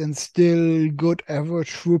spikes and still good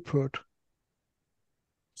average throughput.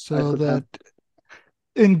 I So could have that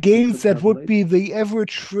in I games could that have would late. be the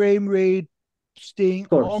average frame rate staying Of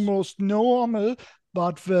course. almost normal,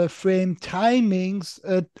 but the frame timings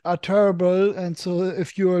are terrible. And so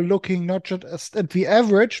if you're looking not just at the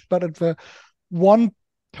average, but at the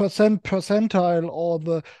 1% percentile or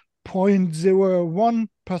the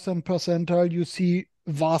 0.01% percentile, you see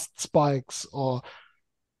vast spikes or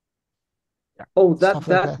yeah, Oh, that stuff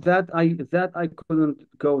like that that. that I couldn't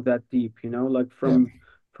go that deep, like Yeah.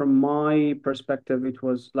 from my perspective, it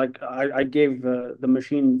was like I gave the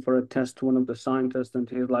machine for a test to one of the scientists, and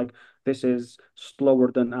he's like, "This is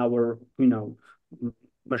slower than our,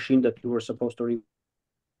 machine that you were supposed to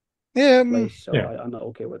Yeah. replace." So Yeah. I'm not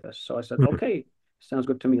okay with this. So I said, Mhm. "Okay, sounds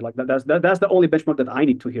good to me." Like that's the only benchmark that I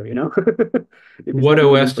need to hear, If it's What not good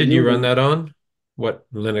OS enough for did you you, run then that on? What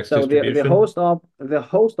Linux so distribution? the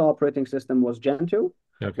host operating system was Gentoo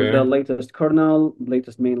with the Okay. latest kernel,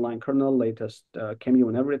 latest mainline kernel, latest Cameo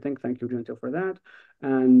and everything. Thank you, Gentoo, for that.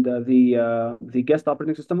 And the guest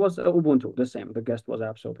operating system was Ubuntu, the same. The guest was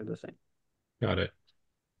absolutely the same. Got it.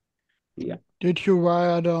 Yeah. Did you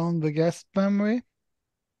wire down the guest memory?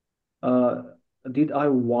 Uh, did I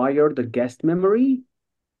wire the guest memory?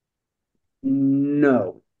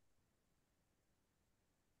 No,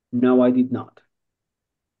 no, I did not.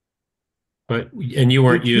 And you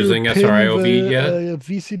weren't Did you using pin SRIOV yet? the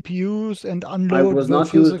vCPUs and I unload was the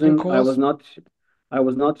not physical using. cores? I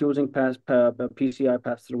was not using PCI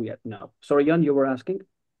pass through yet. No. Sorry, Jan, you were asking.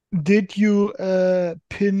 Did you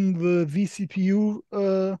pin the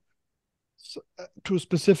vCPU to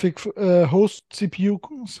specific host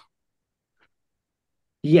CPUs?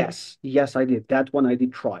 Yes, yes, I did. That one I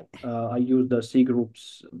did try. I used the C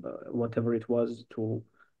groups, whatever it was, to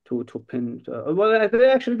pin. Well, they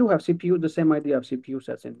actually do have CPU, the same idea of CPU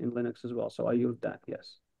sets in Linux as well. So I used that.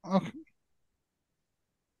 Yes. Okay,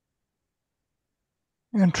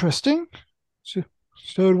 interesting. So,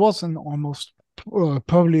 so it was an almost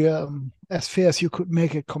probably as fair as you could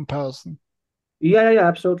make a comparison. Yeah,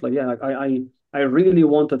 absolutely. Yeah, like I really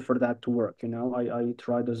wanted for that to work, you know. I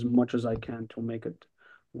tried as much as I can to make it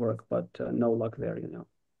work, but no luck there, you know.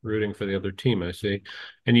 Rooting for the other team, I see.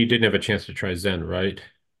 And you didn't have a chance to try Zen, right?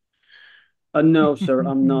 No, sir,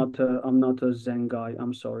 I'm not a Zen guy.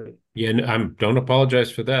 I'm sorry. Yeah, I'm don't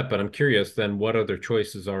apologize for that, but I'm curious then what other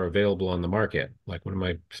choices are available on the market? Like, what am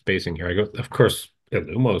I spacing here? I go, of course,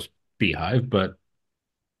 Illumo's bhyve, but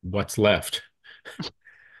what's left?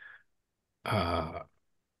 Uh,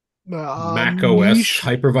 Mac OS Niche,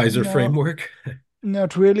 hypervisor no, framework?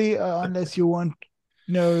 not really, unless you want.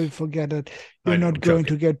 No, forget it. I You're know, not I'm going joking.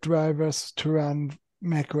 to get drivers to run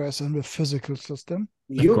macOS on the physical system.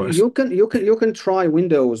 Of course. You can try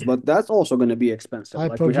Windows, but that's also going to be expensive.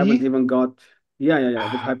 Like we haven't Hyper-V. even got yeah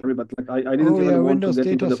with Uh, Hyper-V, but like I didn't Oh yeah, even want to Windows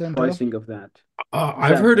get into Data the Center. pricing of that.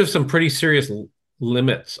 I've heard Exactly. of some pretty serious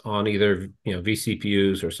limits on either,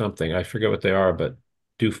 vCPUs or something. I forget what they are, but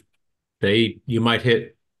do you might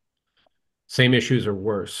hit same issues or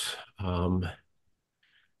worse.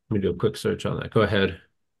 Let me do a quick search on that. Go ahead.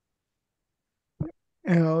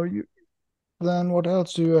 You know, then what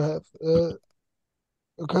else do you have?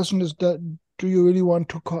 The question is that do you really want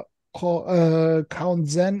to count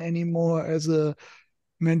Zen anymore as a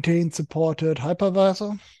maintained supported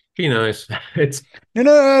hypervisor? Be nice. It's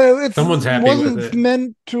It someone's happy with wasn't it.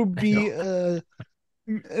 meant to I be know. a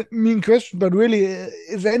mean question, but really,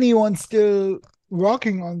 is anyone still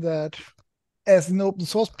working on that as an open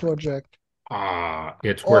source project?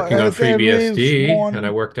 It's Or working on has FreeBSD, and I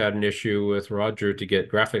everyone, worked out an issue with Roger to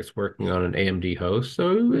get graphics working on an AMD host.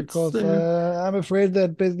 So it's because I'm afraid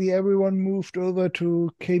that basically everyone moved over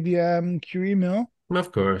to KVM QEML.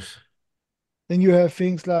 of course. Then you have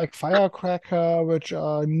things like Firecracker, which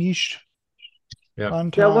are niche Yeah.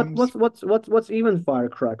 Yeah, runtimes. what's even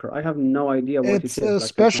Firecracker? I have no idea what it It's is, a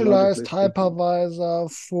like technologically specialized speaking.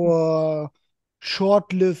 hypervisor for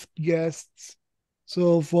short-lived guests.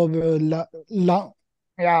 So for the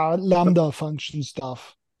yeah, So, Lambda function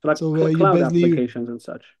stuff. so like So where you cloud basically applications and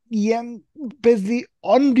such. yeah, basically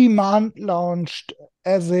on demand launched,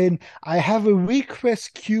 as in I have a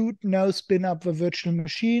request queued, now spin up the virtual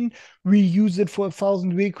machine, reuse it for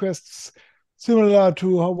 1,000 requests, similar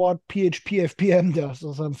to what PHP FPM does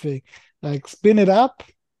or something. Like spin it up.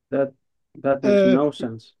 That that makes Uh, no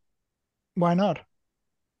sense. why not?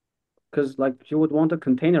 Because like you would want a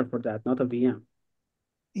container for that, not a VM.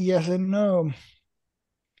 Yes and no.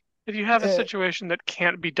 If you have a Uh, situation that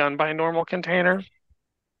can't be done by a normal container,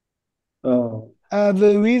 Oh,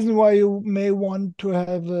 the reason why you may want to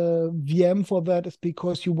have a VM for that is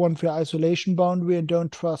because you want the isolation boundary and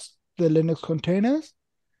don't trust the Linux containers.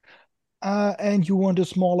 And you want a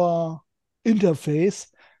smaller interface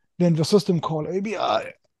than the system call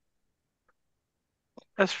ABI.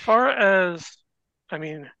 as far as, I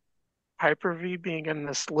mean, Hyper-V being in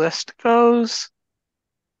this list goes,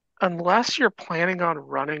 unless you're planning on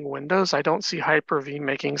running Windows, I don't see Hyper-V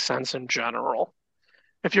making sense in general.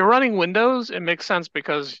 If you're running Windows, it makes sense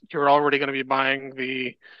because you're already going to be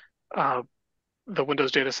buying uh, the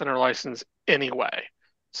Windows Data Center license anyway.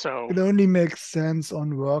 So, It only makes sense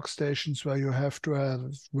on workstations where you have to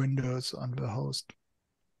have Windows on the host,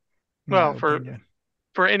 in my well, opinion.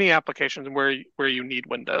 for any applications where you need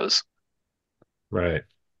Windows. Right.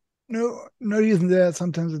 No, not even there.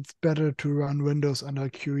 Sometimes it's better to run Windows under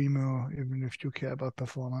QEMU, even if you care about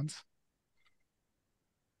performance.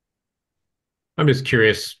 I'm just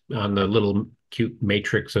curious on the little cute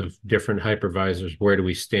matrix of different hypervisors. Where do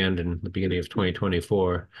we stand in the beginning of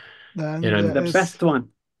 2024? And Then there the I'm is best one.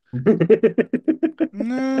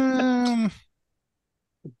 mm,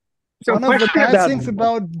 So one of the question nice about things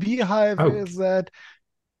about bhyve oh, is that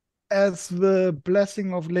as the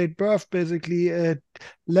blessing of late birth, basically, it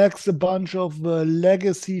lacks a bunch of the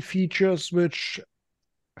legacy features which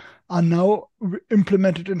are now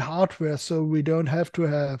implemented in hardware. So we don't have to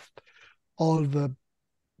have all the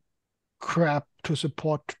crap to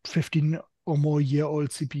support 15 or more year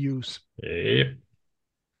old CPUs, yep.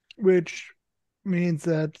 which means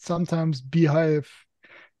that sometimes bhyve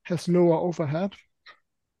has lower overhead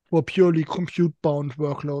for purely compute bound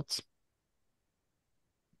workloads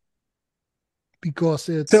because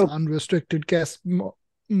it's so unrestricted guest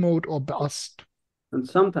mode or bust. and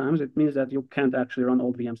sometimes it means that you can't actually run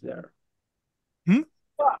old VMs there. Hmm?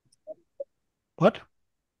 What?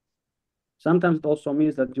 Sometimes it also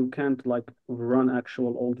means that you can't like run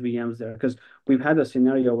actual old VMs there because we've had a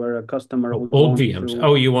scenario where a customer would Old want VMs. to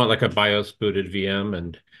Oh, you want like a BIOS booted VM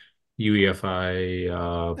and UEFI.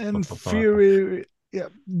 In theory, yeah,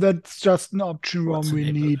 that's just an option What's ROM the we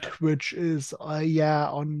name of need, it? which is yeah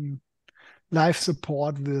on live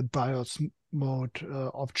support the BIOS mode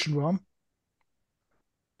option ROM,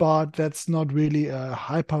 but that's not really a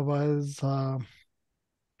hypervisor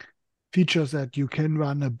feature that you can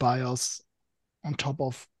run a BIOS on top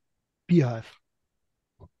of bhyve.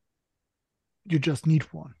 You just need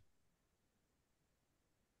one.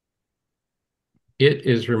 It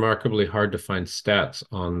is remarkably hard to find stats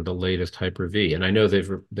on the latest Hyper-V, and I know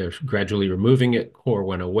they're gradually removing it. Core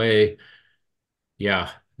went away.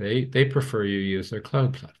 Yeah, they prefer you use their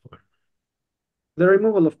cloud platform. The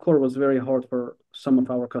removal of core was very hard for some of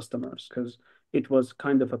our customers because it was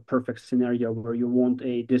kind of a perfect scenario where you want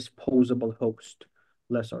a disposable host,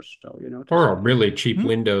 less or so, to Or a say. really cheap Hmm?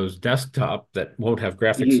 Windows desktop that won't have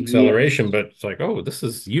graphics acceleration, Yes. but it's like, oh, this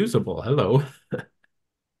is usable. Hello.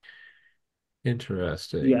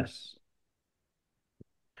 Interesting. Yes.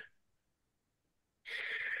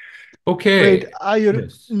 Wait, Okay. are you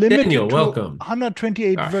Yes. Daniel, limited to welcome.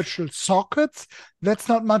 128 Gosh. virtual sockets? That's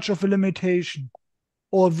not much of a limitation.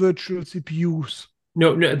 Or virtual CPUs.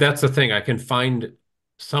 No, no, that's the thing. I can find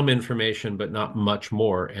some information, but not much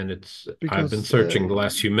more. And I've been Because searching the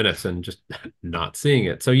last few minutes and just not seeing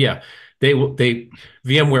it. So yeah,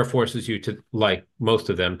 VMware forces you to, like most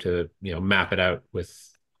of them, to, map it out with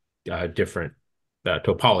different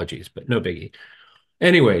topologies, but no biggie.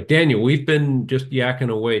 Anyway, Daniel, we've been just yakking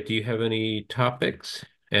away. Do you have any topics?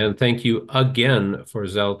 And thank you again for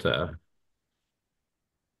Zelta.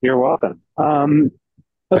 You're welcome. I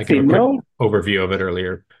Let's gave see. a quick No. overview of it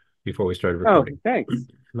earlier before we started Oh, recording. thanks.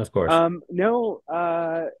 Of course. No.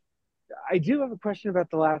 I do have a question about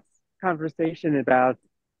the last conversation about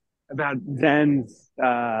Zen's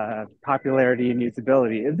popularity and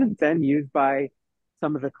usability. Isn't Zen used by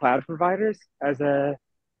some of the cloud providers as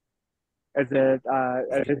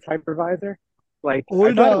its hypervisor? Like I thought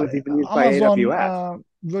it older was even used by Amazon AWS.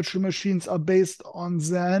 virtual machines are based on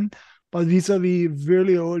Zen, but these are the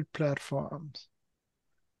really old platforms.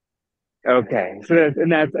 Okay, so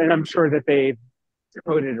and I'm sure that they've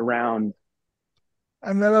coded around.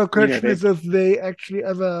 And then the question They is if they actually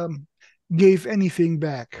ever gave anything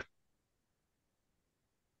back.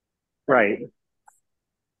 right.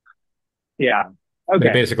 Yeah. They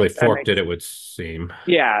Okay, basically that forked makes it, it would seem.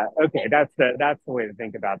 yeah. Okay, that's the way to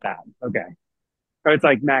think about that. Okay, so it's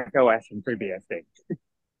like Mac OS and FreeBSD.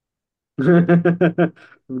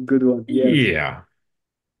 Good one. Yes. Yeah.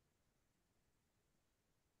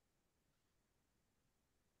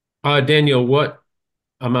 Daniel, what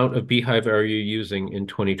amount of bhyve are you using in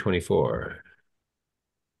 2024?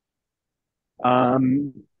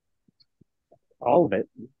 Um, all of it.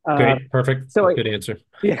 Great, perfect. So Good answer.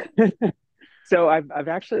 yeah. So I've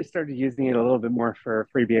actually started using it a little bit more for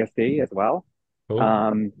FreeBSD as well. Oh,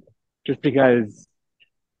 Um, just because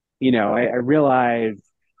I realize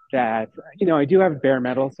that I do have bare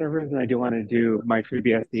metal servers and I do want to do my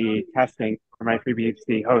FreeBSD testing for my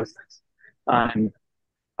FreeBSD hosts on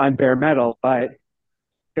bare metal, but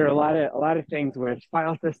there are a lot of things with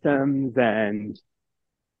file systems and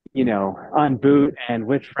on boot and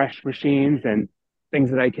with fresh machines and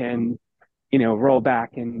things that I can roll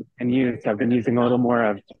back and use. I've been using a little more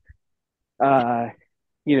of uh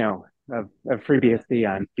of FreeBSD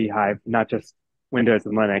on bhyve, not just Windows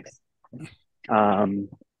and Linux. Um,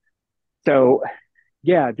 so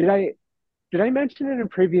yeah, did I mention in a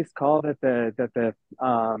previous call that the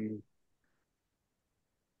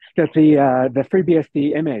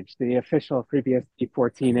FreeBSD image, the official FreeBSD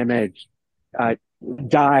 14 image, uh,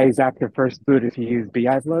 dies after first boot if you use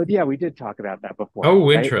bhyve load? Yeah, we did talk about that before,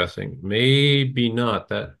 oh, right? interesting. Maybe not.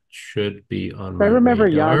 That should be on I my remember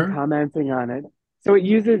Jan radar. commenting on it. So it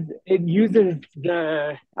uses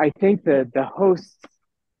the I think the host's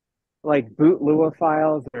like boot Lua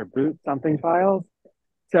files or boot something files.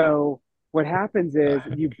 So what happens is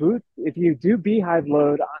Uh, if you do bhyve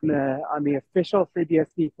load on the official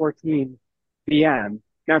FreeBSD 14 VM.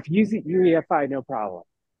 Now if you use UEFI, no problem.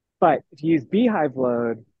 But if you use bhyve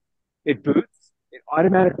load, it boots, it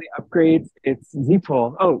automatically upgrades its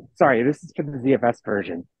zpool. Oh, sorry, this is for the ZFS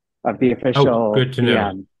version of the oh, official good to know.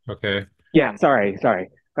 VM. Okay. Yeah, sorry.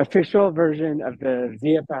 Official version of the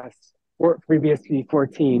ZFS or FreeBSD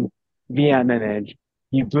 14 VM image.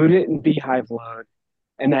 You boot it in bhyve load,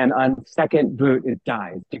 and then on second boot it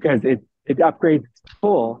dies because it upgrades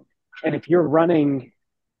full. And if you're running,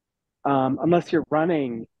 unless you're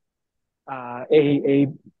running a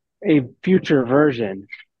future version,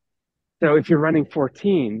 so if you're running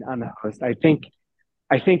 14 on the host, I think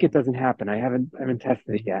it doesn't happen. I haven't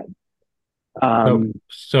tested it yet. Oh, Um,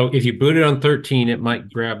 so if you boot it on 13, it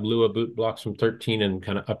might grab Lua boot blocks from 13 and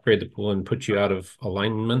kind of upgrade the pool and put you out of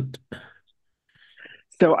alignment.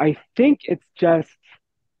 so I think it's just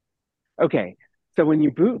Okay, so when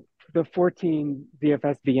you boot the 14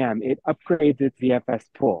 ZFS VM, it upgrades its ZFS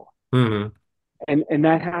pool. Hmm. And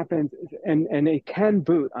that happens, and it can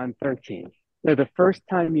boot on 13. So the first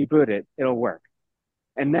time you boot it, it'll work.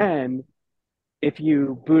 And then if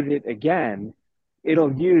you boot it again,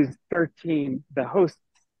 it'll use 13, the host's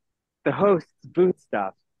boot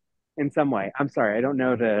stuff in some way. I'm sorry, I don't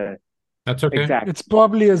know the That's okay. exact It's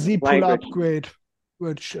probably a Z pull language. upgrade,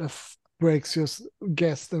 which breaks your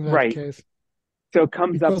guess in that Right. case, So it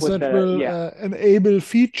comes up because with that the, will yeah, enable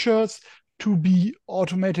features to be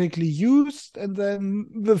automatically used, and then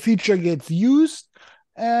the feature gets used,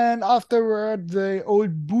 and afterward the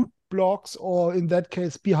old boot blocks, or in that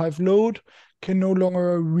case bhyve load, can no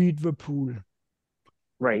longer read the pool.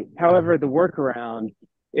 right. However, the workaround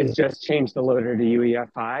is just change the loader to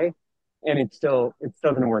UEFI, and it's still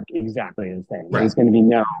going to work exactly the same. Right. There's going to be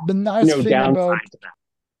The nice no thing about downside to that.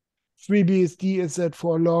 FreeBSD is that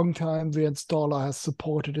for a long time the installer has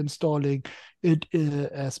supported installing it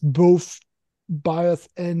as both BIOS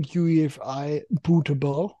and UEFI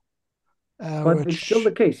bootable, But it's still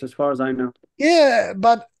the which, case as far as I know. yeah,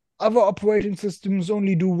 but other operating systems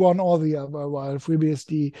only do one or the other, while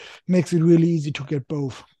FreeBSD makes it really easy to get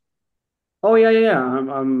both. Oh yeah, yeah,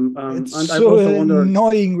 yeah. It's And I've so also wondered.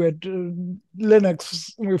 annoying that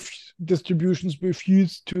Linux distributions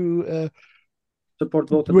refuse to Support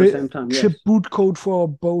both at the same time. ship Yes. boot code for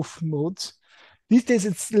both modes. These days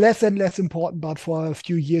it's less and less important, but for a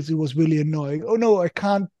few years it was really annoying. Oh no, I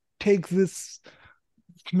can't take this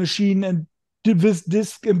machine and this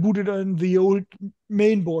disk and boot it on the old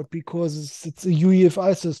main board because it's a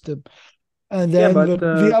UEFI system. And Yeah, then but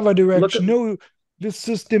the other look at direction, no, this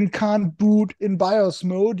system can't boot in BIOS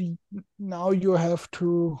mode. Now you have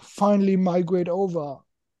to finally migrate over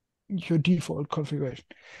your default configuration.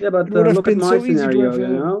 yeah, It but would have look at been my so easy to scenario. have You a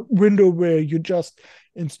know. window where you just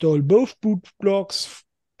install both boot blocks,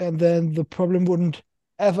 and then the problem wouldn't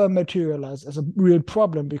ever materialize as a real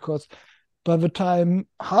problem, because by the time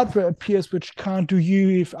hardware appears which can't do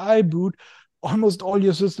UEFI boot, almost all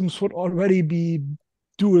your systems would already be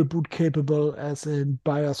dual boot capable, as in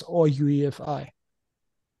BIOS or UEFI.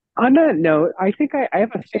 On that note, I think I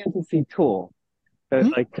have a fantasy tool that I'd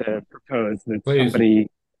Hmm? like to propose that Please. somebody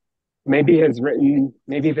maybe has written.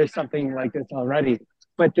 Maybe there's something like this already,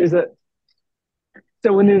 but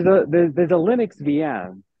so when there's a Linux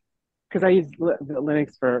VM, because I use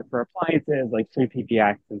Linux for appliances like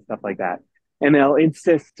FreePPX and stuff like that, and they'll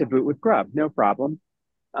insist to boot with grub, no problem.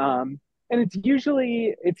 And it's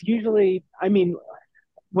usually, I mean,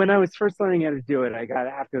 when I was first learning how to do it, I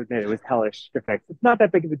have to admit it was hellish to fix. It's not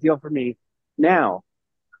that big of a deal for me now,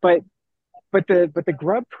 but the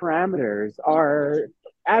grub parameters are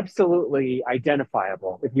absolutely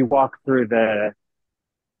identifiable if you walk through the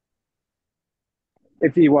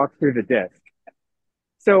disk.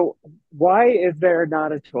 So why is there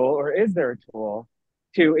not a tool, or is there a tool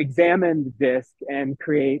to examine the disk and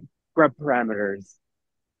create grub parameters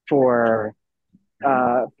for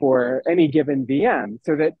for any given VM,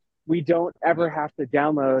 so that we don't ever have to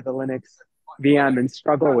download a Linux VM and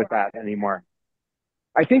struggle with that anymore?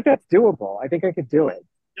 I think that's doable. I think I could do it.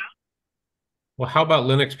 Well, how about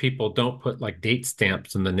Linux people don't put like date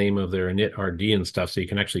stamps in the name of their init.rd and stuff, so you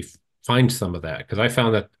can actually find some of that? Because I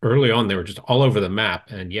found that early on they were just all over the map,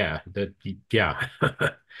 and yeah.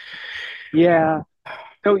 Yeah.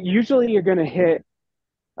 So usually you're going to hit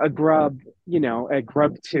a grub, a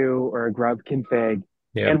grub two or a grub config,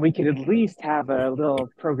 Yeah, and we could at least have a little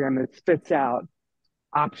program that spits out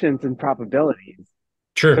options and probabilities,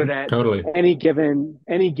 so sure, that totally. any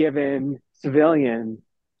given civilian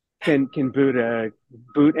can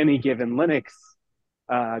boot any given Linux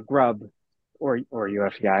grub or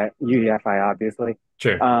UEFI obviously,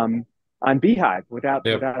 Sure. um, on bhyve without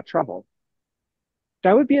Yep. without trouble.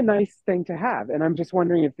 That would be a nice thing to have, and I'm just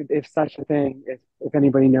wondering if such a thing, if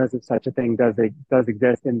anybody knows if such a thing does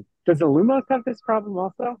exist, and does Illumos have this problem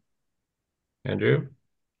also? Andrew?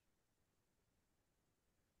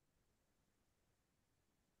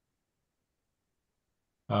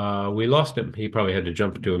 We lost him. He probably had to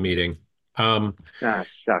jump into a meeting. Um, Ah,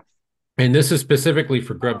 shucks. and this is specifically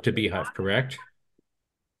for Grub to Beehive, correct?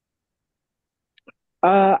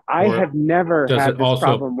 I Or have never does it had this also,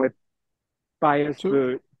 problem with BIOS So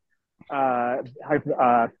boot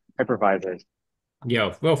hypervisors.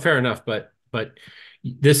 yeah, well, fair enough, but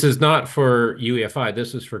this is not for UEFI.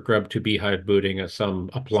 This is for Grub to Beehive booting some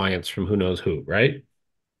appliance from who knows who, right?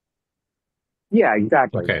 Yeah,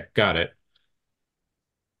 exactly. Okay, got it.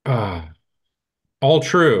 All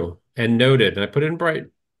true and noted. And I put it in bright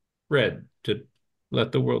red to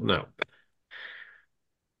let the world know.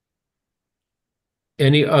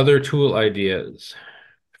 Any other tool ideas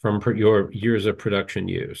from your years of production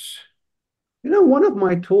use? One of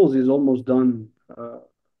my tools is almost done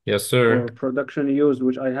Yes, sir. for production use,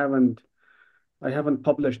 which I haven't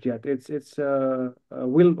published yet. It's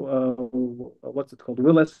will what's it called?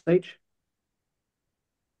 Will SH?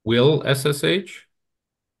 Will SSH?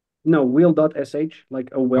 No, will.sh, like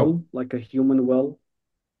a Oh, well, like a human well,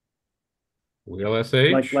 will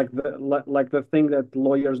like SH? like the like the thing that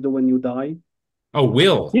lawyers do when you die. Oh,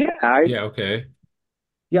 will. Yeah, I Yeah, okay.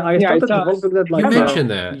 Yeah, I yeah, I started saw developing that You like demo. mentioned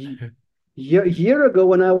that. year ago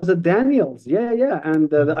when I was at Daniels. Yeah, yeah. And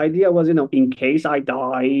the Oh. idea was, in case I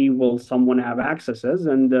die, will someone have accesses?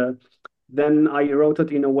 And then I wrote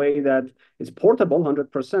it in a way that it's portable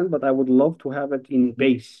 100%, but I would love to have it in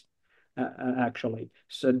base, actually.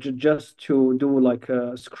 So just to do like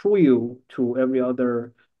a screw you to every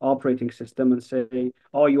other operating system and say,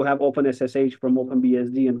 oh, you have OpenSSH from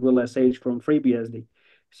OpenBSD and WillSH from FreeBSD.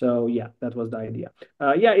 So yeah, that was the idea.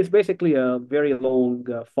 Yeah, it's basically a very long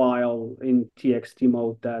file in TXT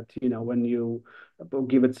mode that, when you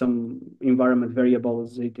give it some environment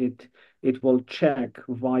variables, it will check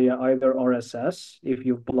via either RSS if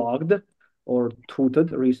you've blogged or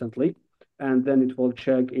tooted recently, and then it will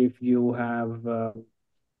check if you have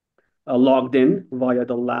logged in via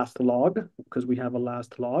the last log, because we have a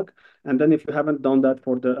last log. And then if you haven't done that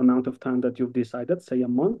for the amount of time that you've decided, say a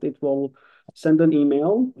month, it will send an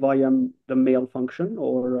email via the mail function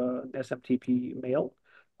or SFTP mail.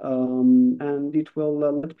 And it will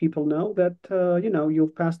let people know that,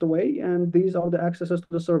 you've passed away and these are the accesses to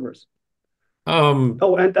the servers.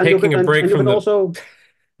 Oh, and you Taking can a break and you from can the, also,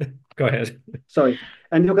 go ahead. sorry,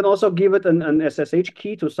 and you can also give it an SSH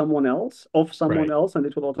key to someone else, Right. and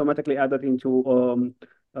it will automatically add it into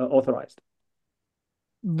authorized.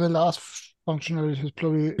 The last functionality is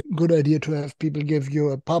probably a good idea to have people give you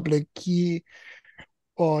a public key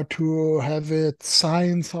or to have it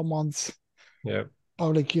sign someone's Yeah.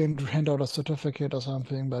 public key and hand out a certificate or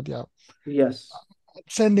something. But yeah, Yes,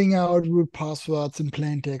 sending out root passwords in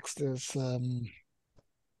plain text is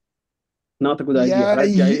not a good idea, yeah, right?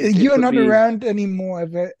 Yeah, it you're could not be. around anymore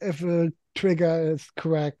if a trigger is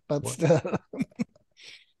correct, but What? still.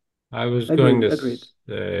 I was going Agreed, to agreed.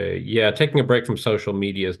 say, yeah, taking a break from social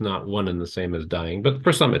media is not one and the same as dying, but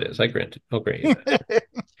for some it is. I grant it. I'll grant you that.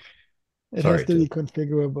 It has Sorry to be to.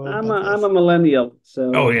 configurable, I'm a but I'm a yes. millennial,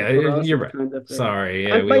 Oh so yeah, for us you're it's right. kind of a. Sorry.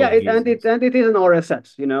 Yeah, And we but yeah, old it and it geezers. and it is an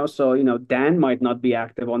RSS, so Dan might not be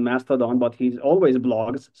active on Mastodon, but he's always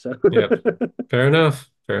blogs. So Yep. Fair enough.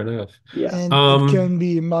 Fair enough. yeah, And it Um, can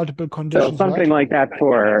be multiple So conditions, something right? like that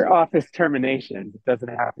for office termination. It doesn't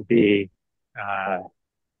have to be, uh,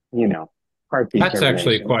 you know, heartbeat that's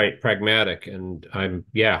actually termination. quite pragmatic, and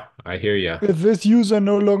yeah, I hear you. If this user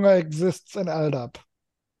no longer exists in LDAP.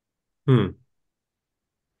 Hmm.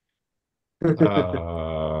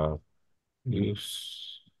 Uh,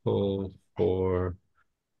 useful for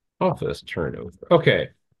office turnover. Okay.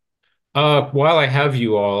 While I have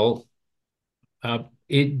you all,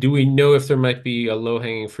 do we know if there might be a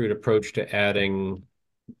low-hanging fruit approach to adding,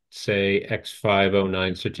 say,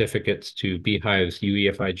 X509 certificates to bhyve's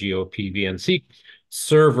UEFI GOP VNC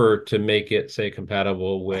server to make it, say,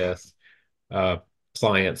 compatible with uh,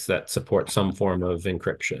 clients that support some form of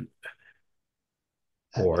encryption?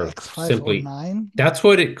 Or simply, X509. that's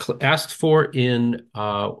what it asked for in,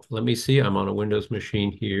 let me see, I'm on a Windows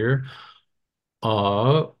machine here.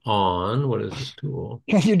 On, what is this tool?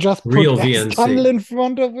 Can you just put Real S tunnel VNC. in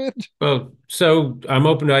front of it? Well, so I'm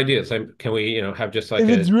open to ideas. Can we, have just like If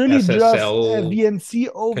it's a really just a SSL VNC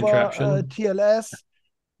over contraption? TLS,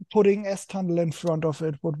 putting S tunnel in front of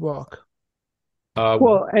it would work. Uh,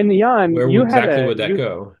 Well, and Jan, where you had exactly a would that you.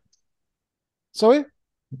 go? Sorry?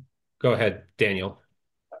 Go ahead, Daniel.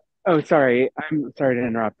 Oh, sorry. I'm sorry to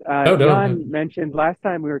interrupt. No, no. Jan mentioned last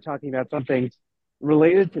time we were talking about something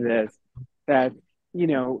related to this that you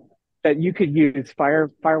know that you could use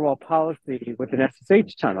firewall policy with an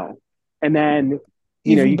SSH tunnel, and then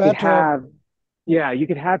Even you could better. have you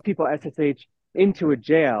could have people SSH into a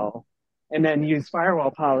jail, and then use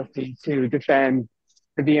firewall policy to defend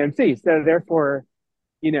the VNC. So therefore,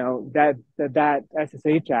 that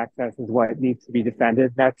SSH access is what needs to be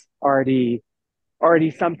defended. That's already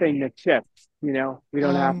something that ships. We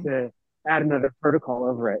don't have Um, to add another protocol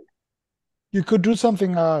over it. you could do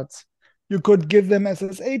something else. You could give them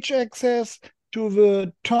SSH access to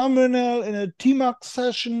the terminal in a TMAX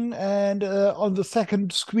session, and on the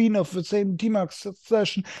second screen of the same TMAX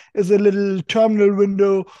session is a little terminal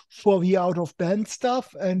window for the out of band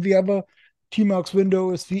stuff, and the other TMAX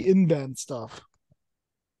window is the in band stuff.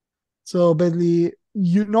 So basically,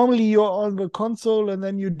 you're on the console, and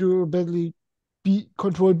then you do basically B,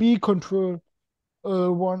 control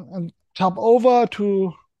one, and tap over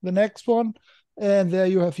to the next one. And there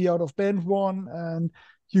you have the out of band one. And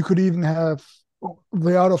you could even have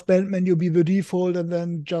the out of band menu be the default and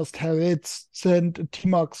then just have it send a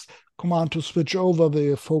Tmax command to switch over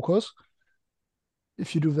the focus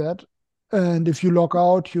if you do that. And if you log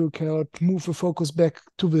out, you can move the focus back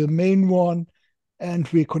to the main one and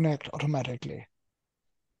reconnect automatically.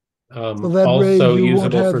 So that way Also you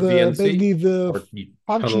won't usable have for VNC basically the or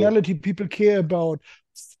tunnel. functionality people care about.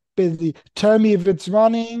 Basically, tell me if it's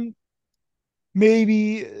running.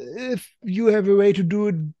 Maybe if you have a way to do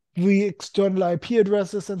it, the external IP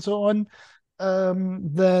addresses and so on,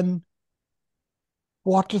 then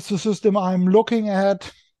what is the system I'm looking at?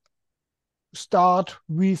 Start,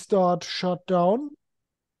 restart, shut down,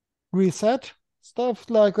 reset, stuff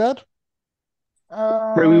like that.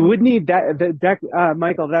 Right, we would Um, need that.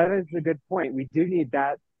 Michael, that is a good point. We do need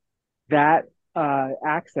that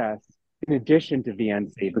access in addition to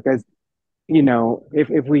VNC because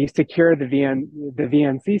if we secure the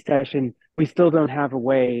VNC session, we still don't have a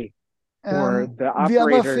way for and the the other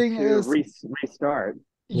operator thing to is restart.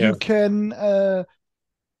 you Yeah. can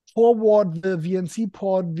forward the VNC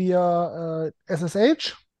port via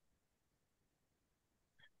SSH.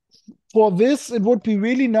 For this, it would be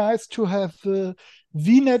really nice to have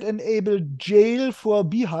VNet enabled jail for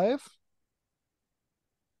bhyve,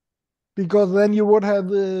 because then you would have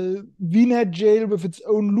the VNet jail with its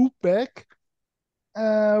own loopback,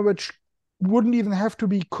 which wouldn't even have to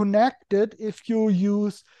be connected if you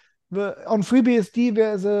use on FreeBSD.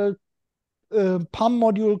 There's a PAM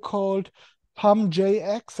module called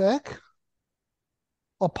PAMJexec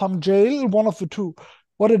or PAMJail, one of the two.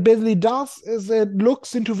 What it basically does is it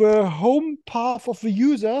looks into the home path of the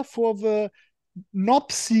user for the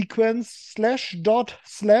NOP sequence slash dot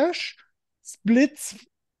slash, splits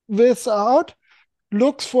this out,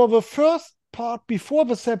 looks for the first part before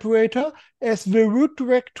the separator as the root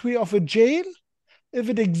directory of a jail. If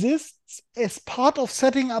it exists as part of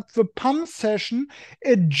setting up the PAM session,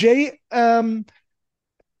 a J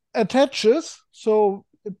attaches. So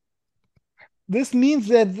this means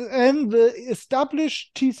that then the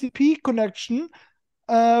established TCP connection,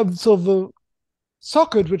 so the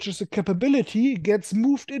socket, which is a capability, gets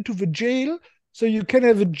moved into the jail. So you can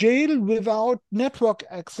have a jail without network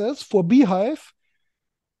access for bhyve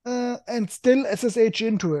and still SSH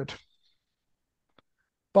into it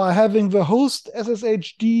by having the host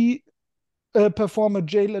SSHD perform a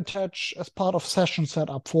jail attach as part of session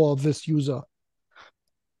setup for this user.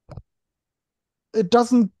 It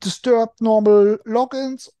doesn't disturb normal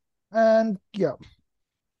logins, and yeah,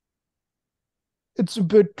 it's a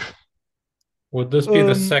bit. Would this be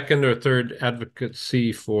the second or third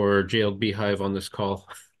advocacy for jailed bhyve on this call?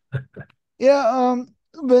 Yeah,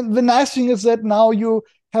 the nice thing is that now you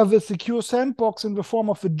have a secure sandbox in the form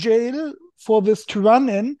of a jail for this to run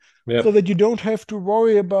in, Yep. so that you don't have to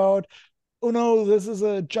worry about, oh no, this is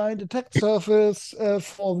a giant attack surface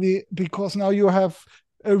because now you have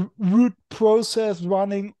a root process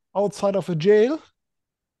running outside of a jail.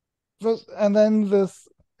 And then this,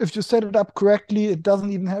 if you set it up correctly, it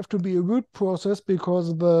doesn't even have to be a root process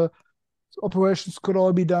because the operations could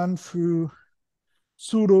all be done through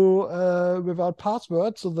sudo without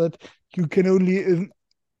password, so that you can only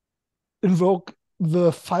invoke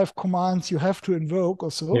the 5 commands you have to invoke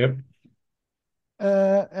or so. Yep.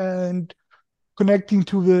 And connecting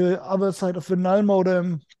to the other side of the null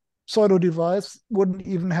modem pseudo device wouldn't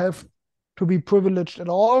even have to be privileged at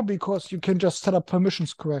all because you can just set up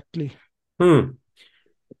permissions correctly.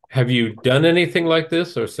 Have you done anything like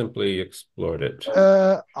this or simply explored it?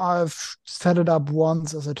 I've set it up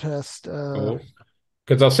once as a test. Cool.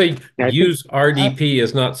 Because I'll say use RDP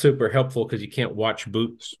is not super helpful because you can't watch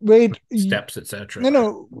boot steps, etc.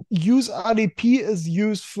 No, use RDP is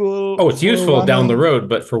useful. Oh, it's useful down the road,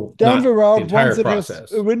 but for down the road, entire once it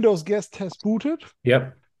process. has Windows guest has booted.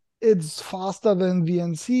 Yep. It's faster than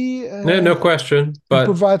VNC. No question. But it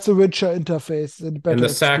provides a richer interface and better and the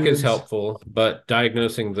SAC experience. is helpful, but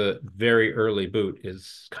diagnosing the very early boot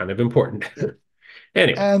is kind of important.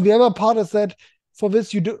 Anyway. And the other part is that for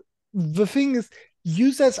this, the thing is,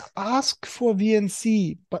 users ask for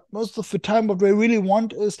VNC, but most of the time what they really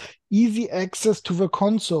want is easy access to the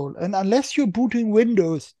console. And unless you're booting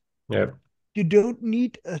Windows, yep, you don't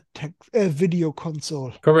need a video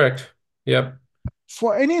console. Correct. Yep.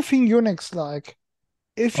 For anything Unix-like,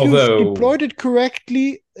 if you've deployed it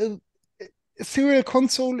correctly, serial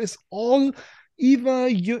console is all either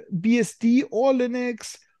BSD or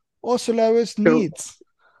Linux or Solaris needs.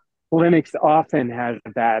 Linux often has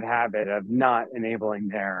a bad habit of not enabling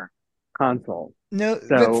their console. No,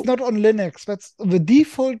 that's So, not on Linux. That's the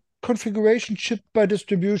default configuration shipped by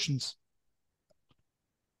distributions.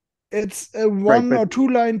 It's a right, one but or two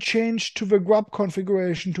line change to the grub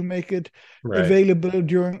configuration to make it Right. available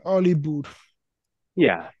during early boot.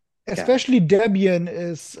 yeah, yeah. Especially Debian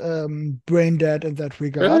is brain dead in that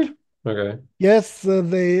regard. Really? Okay. Yes,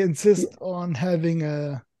 they insist on having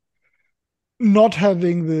a not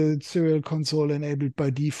having the serial console enabled by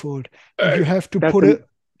default, and you Uh, have to That's put an it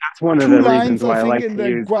that's one of two the reasons lines, I why I think, like in to the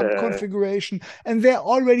use grub the configuration, and they're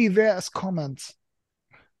already there as comments,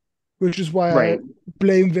 which is why I right.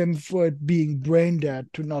 blame them for it being brain dead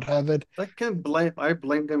to not have it. I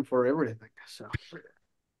blame them for everything. So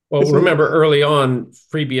Well, So remember early on,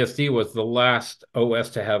 FreeBSD was the last OS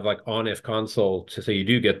to have like on if console, so you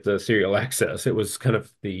do get the serial access. It was kind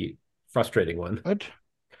of the frustrating one. what?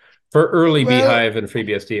 For early Well, bhyve and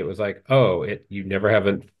FreeBSD, it was like, oh, you never have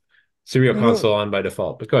a serial no, console on by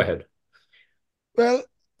default. But go ahead. well,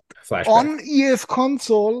 Flashback. on EF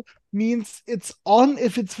console means it's on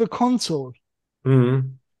if it's the console, Hmm.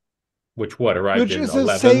 Which what arrived which in is a sane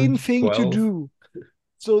 11, thing to 12? do.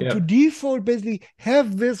 So to Yep. default, basically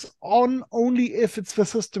have this on only if it's the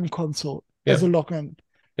system console as a Yep. login.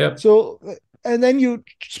 Yep. So and then you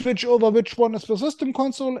switch over which one is the system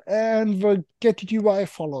console, and the getUI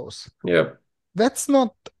follows. Yep. That's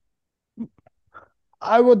not.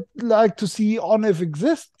 I would like to see on if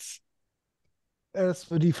exists as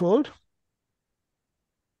the default,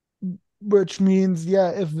 which means, yeah,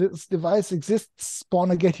 if this device exists,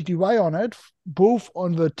 spawn a getUI on it, both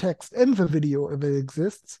on the text and the video if it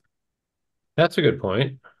exists. That's a good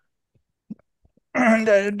point. And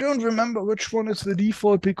I don't remember which one is the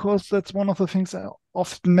default because that's one of the things I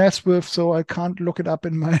often mess with, so I can't look it up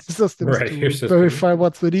in my systems Right. Your to system. verify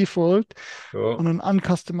what's the default on Cool. an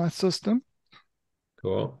uncustomized system.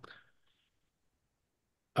 Cool.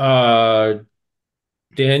 Uh,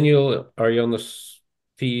 Daniel, are you on the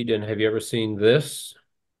feed and have you ever seen this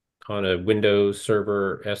on a Windows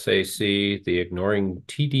Server SAC, the ignoring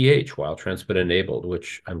TDH while transmit enabled,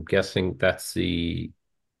 which I'm guessing that's the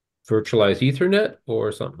virtualized Ethernet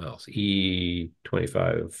or something else,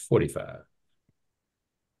 E2545.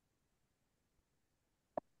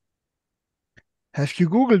 Have you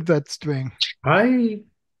Googled that string? I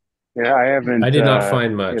Yeah, I I haven't did not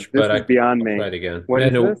find yeah, much, this but is beyond I'll try me. it again. What Yeah, is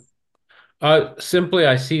no, this? simply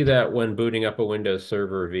I see that when booting up a Windows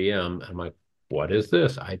Server VM, I'm like, what is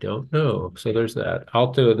this? I don't know. So there's that.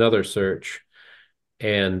 I'll do another search.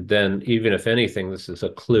 And then even if anything, this is a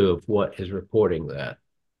clue of what is reporting that.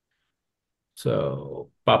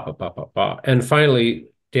 So, ba, ba, ba, ba, ba. And finally,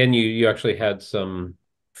 Dan, you actually had some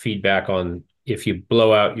feedback on if you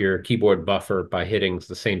blow out your keyboard buffer by hitting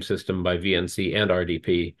the same system by VNC and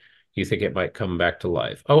RDP, you think it might come back to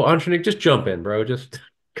life. Oh, Anshnik, just jump in, bro. Just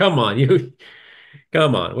come on, you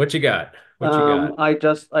come on. What you got? What you got? I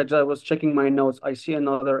just was checking my notes. I see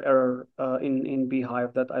another error in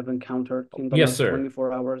bhyve that I've encountered in the Yes, last sir.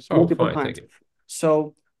 24 hours Oh, multiple fine, take times. it.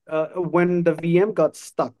 So when the VM got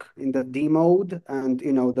stuck in the D mode, and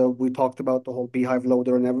the we talked about the whole bhyve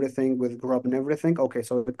loader and everything with grub and everything. Okay,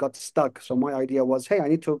 so it got stuck. So my idea was, hey, I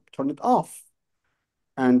need to turn it off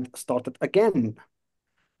and start it again.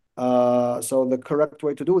 So the correct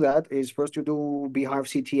way to do that is first you do bhyve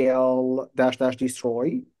ctl -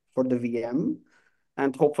 destroy for the VM,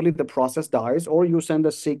 and hopefully the process dies, or you send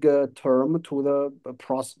a sig term to the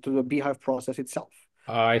process to the bhyve process itself.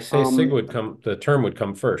 I say SIG Um, would come, the term would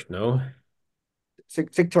come first, no?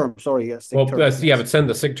 sig term, sorry, yes, sig Well, term, yeah, yes, but send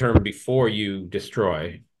the SIG term before you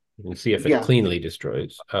destroy and see if it yeah. cleanly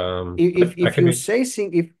destroys. If But that if could you be say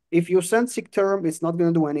if you send sig term, it's not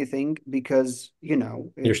going to do anything because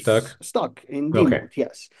you're it's stuck. stuck in D Okay. mode.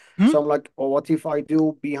 Yes. Hmm? So I'm like, oh, what if I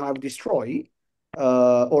do bhyve destroy,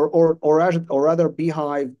 or rather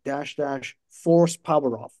bhyve dash force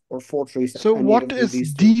power off or force reset, So any what of is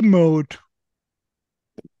these two. D mode?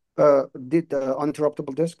 Did the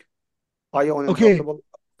uninterruptible disk? IO Okay, uninterruptible?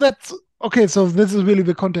 that's okay. So this is really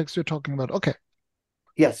the context you're talking about. Okay,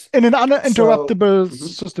 Yes. in an So. uninterruptible Mhm.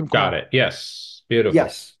 system Got call. it. Yes. Beautiful.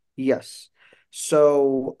 Yes, yes.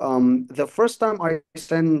 So the first time I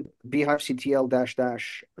send bhyve ctl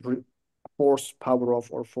force power off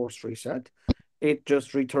or force reset, it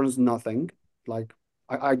just returns nothing. Like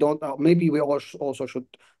I don't know. Maybe we also should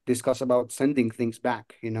discuss about sending things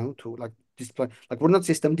back, to like display. Like we're not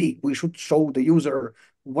system D. We should show the user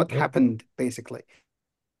what Yep. happened basically.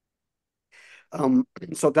 Um,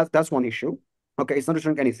 so that's one issue. Okay, it's not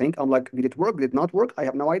returning anything. I'm like, did it work? Did it not work? I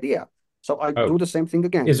have no idea. So I do Oh, the same thing is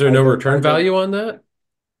again. there no return value on that?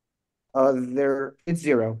 There it's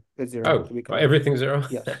zero. It's zero Oh, to be well, clear. everything's zero.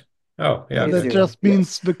 Yes. Oh, yeah. A That Okay. zero. just means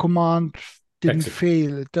Yes. the command didn't Exit.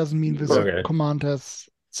 fail. It doesn't mean this Correct. Okay. command has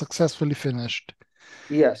successfully finished.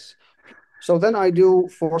 Yes. So then I do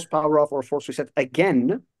force power off or force reset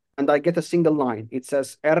again, and I get a single line. It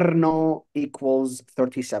says Erno equals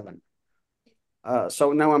 37.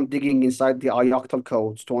 So now I'm digging inside the ioctl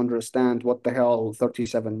codes to understand what the hell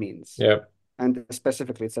 37 means. Yeah. And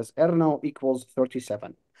specifically, it says Erno equals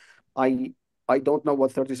 37. I I don't know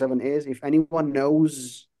what 37 is. If anyone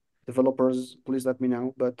knows, developers, please let me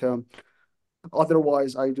know. But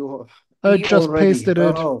otherwise, I do. I E just already. pasted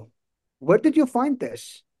it Oh, where did you find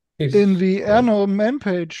this? in He's the Erno man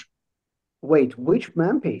page. Wait, which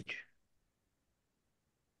man page?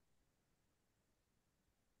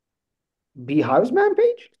 bhyve's man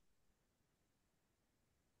page?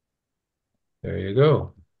 there you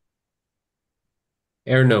go.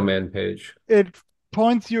 Air no man page. It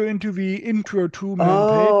points you into the intro to man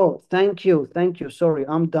page. Oh, thank you. Thank you. Sorry,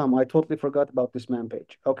 I'm dumb. I totally forgot about this man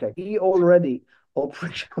page. Okay. E already.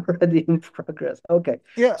 Operation already in progress. Okay.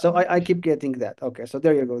 Yeah, So I keep getting that. Okay. So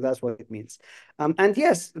there you go. That's what it means. And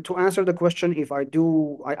yes, to answer the question, if I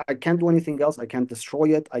can't do anything else. I can't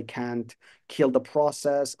destroy it. I can't kill the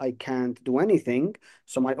process. I can't do anything.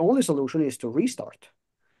 So my only solution is to restart.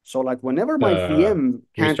 So like whenever my Uh, VM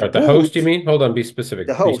can't Restart the host, you boot, mean? Hold on, be the specific.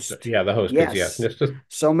 Restart. host. Yeah, the host, because yeah, Yes. this is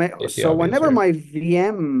So it's the so obvious whenever here. my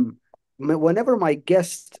VM, whenever my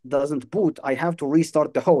guest doesn't boot, I have to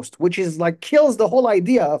restart the host, which is like kills the whole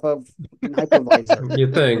idea of a fucking hypervisor.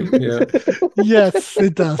 You think, yeah. yes,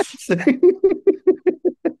 it does.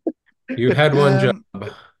 You had one job. Um,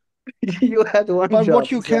 You had one but what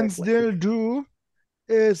job, you can exactly. still do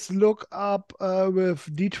is look up with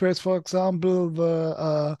dtrace, for example,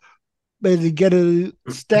 the basically get a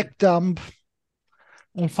stack dump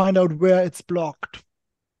and find out where it's blocked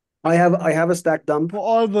I have a stack dump, for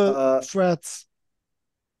all the uh, threads.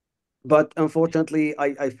 but unfortunately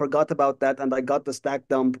I forgot about that and I got the stack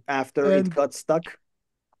dump after it And got stuck.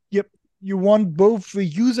 yep, you want both the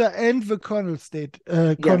user and the kernel state,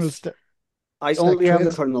 Yes. I stack only have the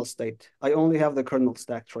trace. kernel state. I only have the kernel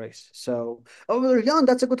stack trace. So, oh, Jan,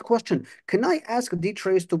 that's a good question. Can I ask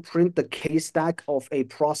dtrace to print the K stack of a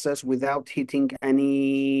process without hitting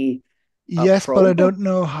any Yes, but I probe? don't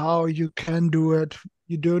know how you can do it.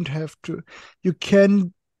 You don't have to. You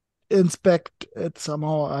can inspect it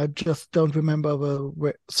somehow. I just don't remember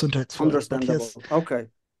the syntax for it. But yes, Understandable. Okay.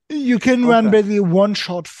 you can run Okay. basically a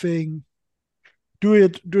one-shot thing. Do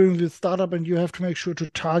it during the startup, and you have to make sure to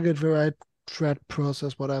target the right thread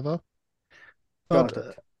process, whatever. But Got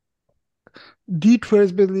it.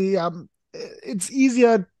 dtrace basically, it's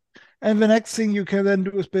easier. And the next thing you can then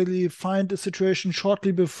do is basically find a situation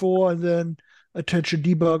shortly before and then attach a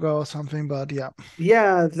debugger or something. But yeah.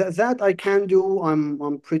 Yeah, that I can do.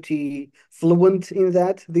 I'm pretty fluent in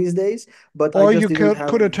that these days, but I Or just you didn't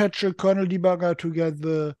could have. attach a kernel debugger to get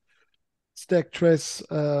the stack trace,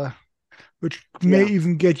 which may Yeah.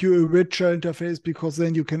 even get you a richer interface because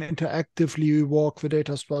then you can interactively walk the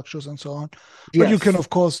data structures and so on. But you can, Yes. of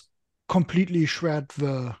course, completely shred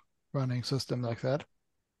the running system like that.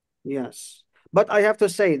 Yes. But I have to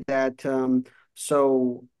say that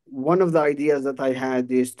so one of the ideas that I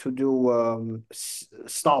had is to do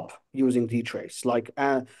stop using dtrace, like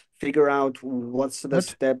figure out what's the But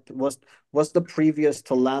step, what's the previous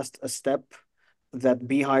to last a step that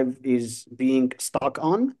bhyve is being stuck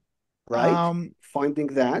on, right? um, Finding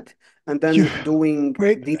that and you then doing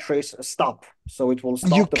wait, dtrace stop. So it will you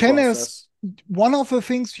stop the can as process. one of the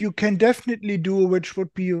things you can definitely do, which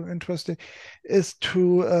would be interesting, is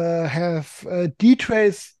to have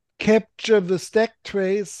dtrace capture the stack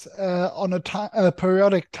trace on a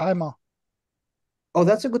periodic timer. Oh,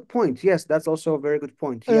 that's a good point. Yes, that's also a very good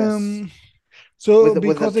point. Yes. Um, so With the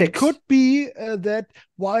because it could ticks. be that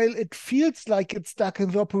while it feels like it's stuck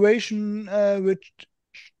in the operation, which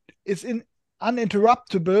is in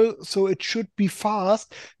uninterruptible, so it should be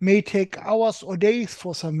fast, may take hours or days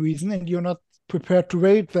for some reason, and you're not prepared to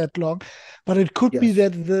wait that long. But it could be Yes.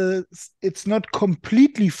 that it's not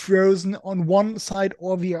completely frozen on one side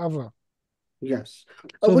or the other, Yes.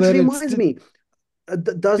 so Which that it's reminds me,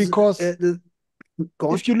 does because go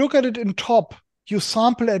on? if you look at it in top, you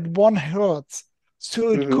sample at 1 hertz.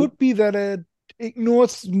 So it Hmm. could be that it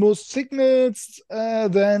ignores most signals,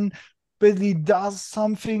 then basically does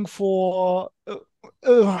something for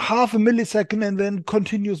half a millisecond and then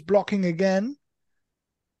continues blocking again.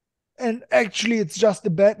 And actually, it's just a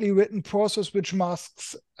badly written process which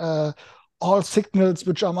masks all signals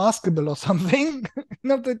which are maskable or something.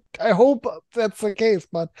 Not that I hope that's the case,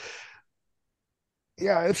 but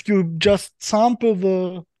yeah, if you just sample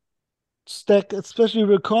the stack, especially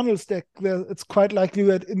the kernel stack, it's quite likely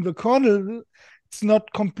that in the kernel it's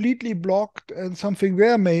not completely blocked and something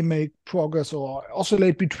there may make progress or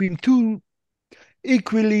oscillate between two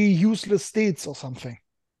equally useless states or something.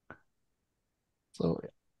 So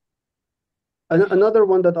Another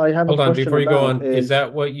one that I have a Hold on, question before you go about on, is is,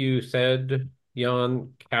 that what you said,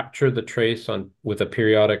 Jan? Capture the trace on with a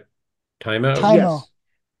periodic timeout? timer, yes, not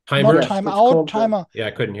Timer? yes, it's timeout, called the timer. Yeah,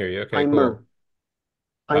 I couldn't hear you. Okay, cool. timer.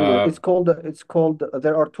 Timer. Uh, It's called.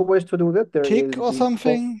 There are two ways to do that. There Tick is or the prof.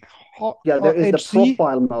 something, Yeah, there or is the HC.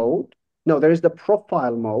 profile mode. No, there is the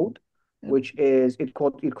profile mode, which is it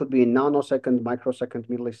could be nanosecond, microsecond,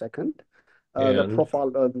 millisecond. The and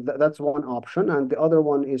profile that's one option, and the other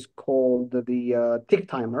one is called the tick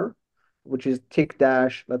timer, which is tick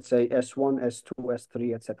dash, let's say S1, S2,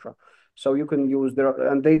 S3, etc. So you can use there,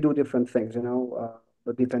 and they do different things,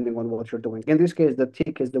 but depending on what you're doing. In this case, the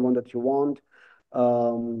tick is the one that you want.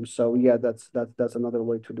 So yeah, that's another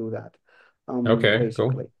way to do that. okay, cool.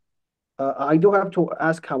 Basically. I do have to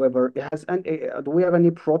ask, however, do we have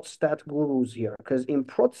any protstat gurus here? Because in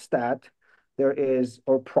protstat, there is,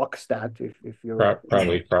 or procstat, if you're,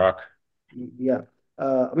 Probably proc. yeah.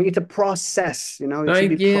 I mean, it's a process, it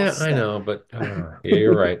should be Yeah, I procstat. know, but yeah,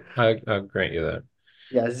 you're right. I'll grant you that.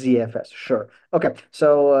 Yeah, ZFS, sure. Okay,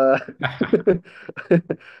 so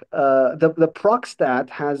the procstat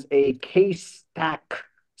has a kstack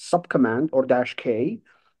subcommand or dash k,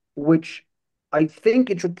 which I think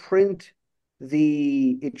it should print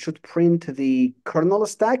the kernel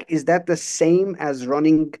stack. Is that the same as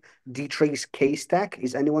running dtrace kstack?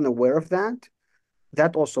 Is anyone aware of that?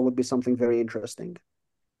 That also would be something very interesting.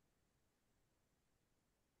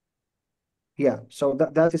 Yeah, so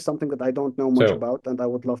that is something that I don't know much So about, and I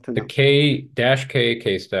would love to the know. K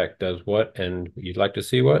stack does what, and you'd like to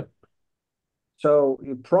see what? So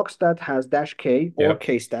procstat has dash k or Yep.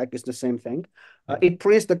 kstack is the same thing. It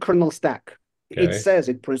prints the kernel stack. It Okay. says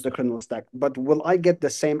it prints the kernel stack, but will I get the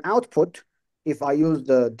same output if I use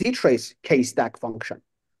the dtrace kstack function,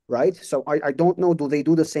 right? So I don't know. Do they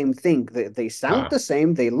do the same thing? They sound Ah, the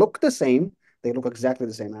same. They look the same. They look exactly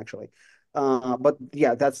the same, actually. But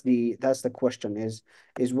yeah, that's the question is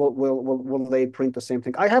will they print the same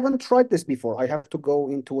thing? I haven't tried this before. I have to go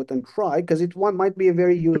into it and try because it one might be a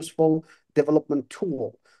very useful development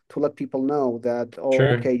tool to let people know that, oh,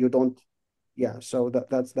 sure. okay, you don't. Yeah, so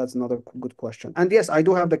that's another good question. And yes, I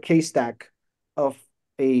do have the K stack of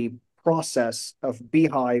a process of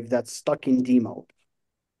bhyve that's stuck in D mode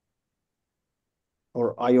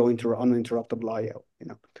or IO uninterruptible IO.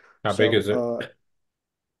 How big So is it?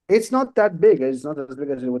 it's not that big. It's not as big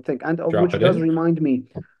as you would think. And Drop which it does in? remind me,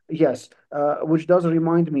 yes, which does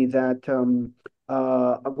remind me that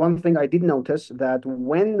one thing I did notice that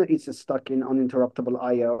when it's stuck in uninterruptible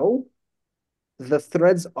IO, the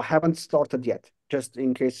threads haven't started yet, just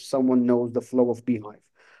in case someone knows the flow of bhyve.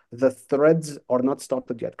 The threads are not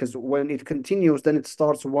started yet because when it continues, then it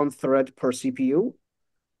starts one thread per CPU.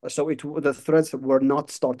 So the threads were not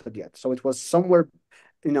started yet. So it was somewhere,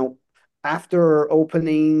 you know, after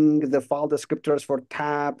opening the file descriptors for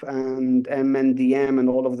tap and MNDM and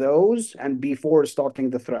all of those, and before starting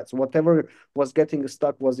the threads. Whatever was getting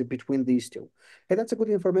stuck was between these two. Hey, that's a good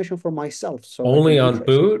information for myself, so I can Only on dtrace it.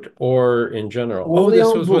 boot or in general? Oh, Only this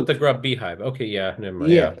on was with the boot. Grub Beehive. Okay, yeah, never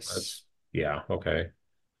mind. Yeah, Yes. that's yeah, okay.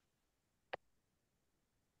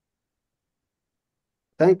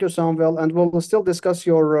 Thank you, Samvel. And we'll still discuss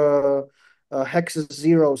your Hex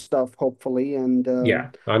Zero stuff, hopefully. And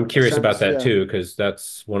Yeah, I'm curious about since, that yeah, too, because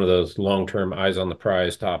that's one of those long-term eyes on the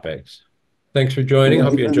prize topics. Thanks for joining. Yeah,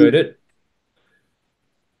 Hope you enjoyed it.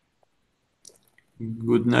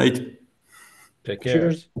 good night. Take care.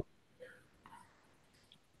 cheers.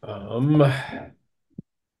 Um,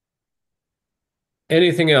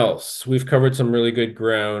 Anything else? We've covered some really good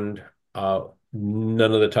ground.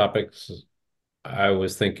 None of the topics I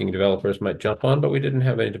was thinking developers might jump on, but we didn't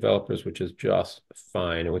have any developers, which is just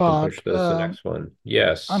fine. And we can But push this to the next one.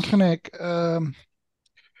 Yes. Antonek,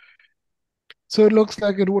 so it looks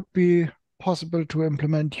like it would be possible to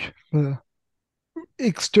implement the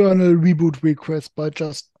external reboot request by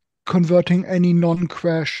just converting any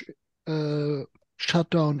non-crash uh,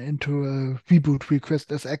 shutdown into a reboot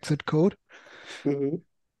request as exit code. Mhm.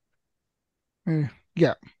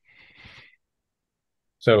 Yeah.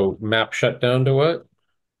 So map shutdown to what?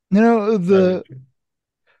 You know, I would,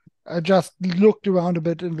 I just looked around a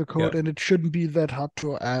bit in the yeah. code and it shouldn't be that hard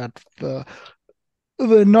to add the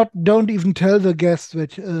not don't even tell the guest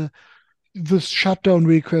that this shutdown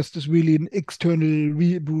request is really an external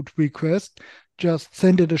reboot request. Just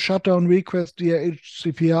send it a shutdown request via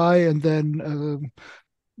HCPI and then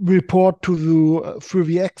report to the through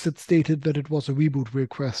the exit stated that it was a reboot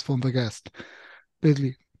request from the guest.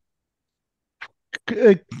 Basically,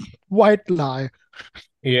 a white lie.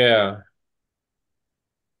 Yeah.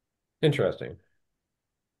 Interesting.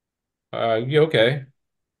 Okay.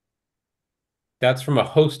 That's from a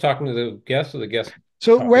host talking to the guest, or the guest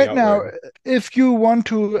So talking right now, outright? if you want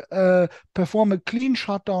to perform a clean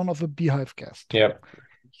shutdown of a bhyve guest, Yep.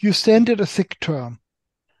 you send it a SIG term.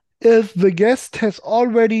 If the guest has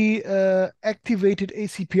already activated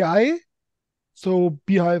ACPI, so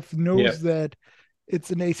bhyve knows Yep. that it's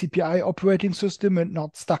an ACPI operating system and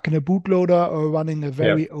not stuck in a bootloader or running a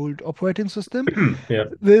very Yep. old operating system,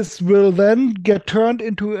 Yep. this will then get turned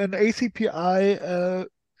into an ACPI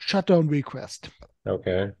shutdown request,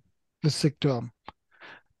 Okay. the SIG term,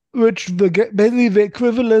 which basically the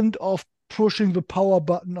equivalent of pushing the power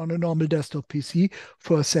button on a normal desktop PC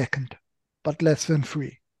for a second, but less than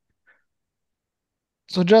 3.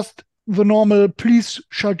 So just the normal, please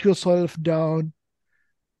shut yourself down.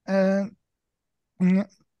 And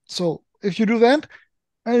so if you do that,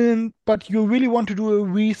 but you really want to do a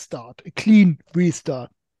restart, a clean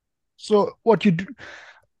restart. So what you do,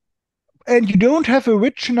 and you don't have a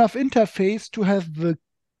rich enough interface to have the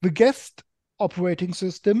guest operating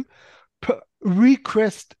system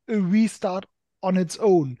request a restart on its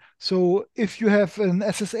own. So if you have an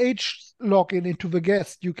SSH login into the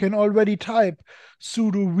guest, you can already type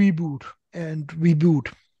sudo reboot and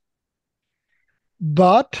reboot.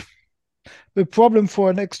 But the problem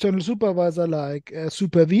for an external supervisor like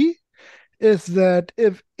Super-V is that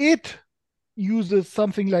if it uses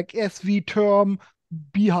something like sv term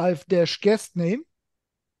bhyve-guest name,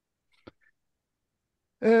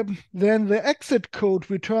 then the exit code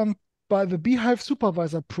returned by the bhyve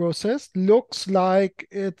supervisor process looks like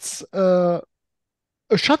it's a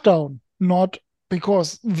shutdown, not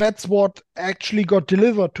because that's what actually got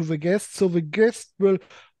delivered to the guest. So the guest will,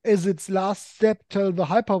 as its last step, tell the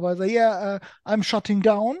hypervisor, "Yeah, I'm shutting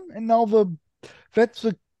down." And now that's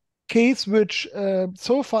the case which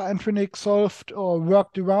so far Antronic solved or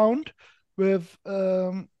worked around with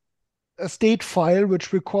a state file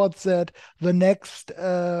which records that the next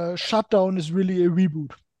shutdown is really a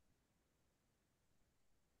reboot.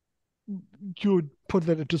 You put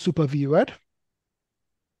that into Super-V, right?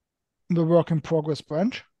 The work in progress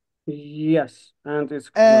branch. Yes, and it's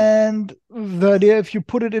And the idea, if you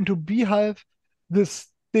put it into bhyve, this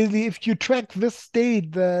basically, if you track this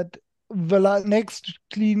state that the next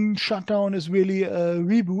clean shutdown is really a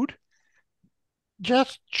reboot,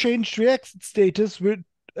 just change the exit status with,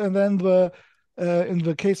 and then in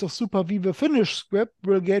the case of Super-V, the finish script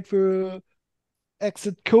will get the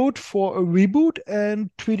exit code for a reboot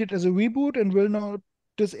and treat it as a reboot and will not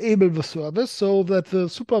disable the service so that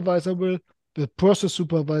the process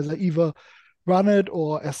supervisor, either run it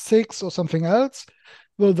or S6 or something else,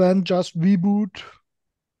 will then just reboot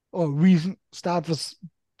or restart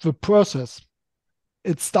the process.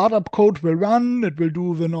 Its startup code will run, it will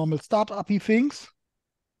do the normal startup-y things,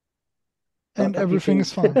 and startup-y everything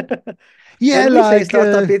is things. fine. Yeah, When we say like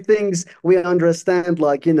startup-y things, we understand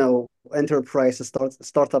like, enterprises,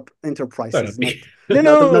 startup enterprises, not no,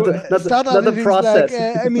 not not no, not startup the things like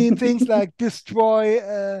process. I mean things like destroy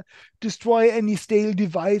any stale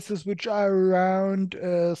devices which are around,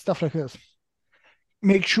 stuff like this.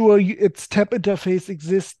 Make sure its tab interface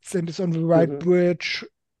exists and is on the right Mhm. bridge,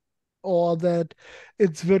 or that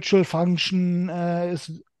its virtual function is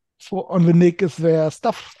on the NIC is there.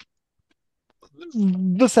 Stuff,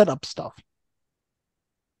 the setup stuff.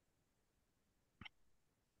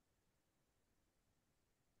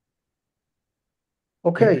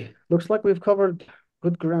 Okay, looks like we've covered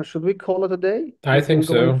good ground. Should we call it a day? I We've think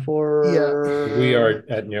been going so. Yeah. We for are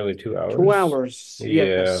at nearly 2 hours. 2 hours.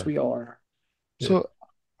 Yes, Yeah. we are. So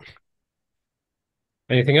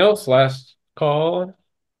Anything else? Last call?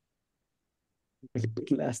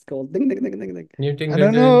 Last call. Ding, ding, ding, ding, ding. Ding, ding, I ding,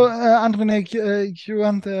 don't know, ding. André, you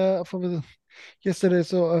went for yesterday,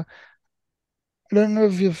 so I don't know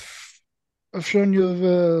if I've shown you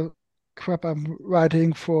the crap I'm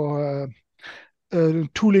writing for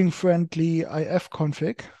tooling friendly IF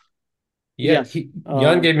config. Yeah, Yes.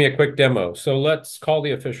 Jan gave me a quick demo. So let's call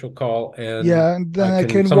the official call, and Yeah, and then I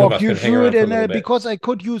can some of walk us you can hang through it, around for a and little bit. because I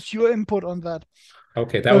could use your input on that.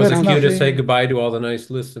 Okay, that But was a that's cue to say nothing. goodbye to all the nice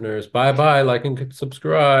listeners. Bye bye, like and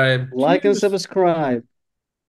subscribe. Like and Cheers. subscribe.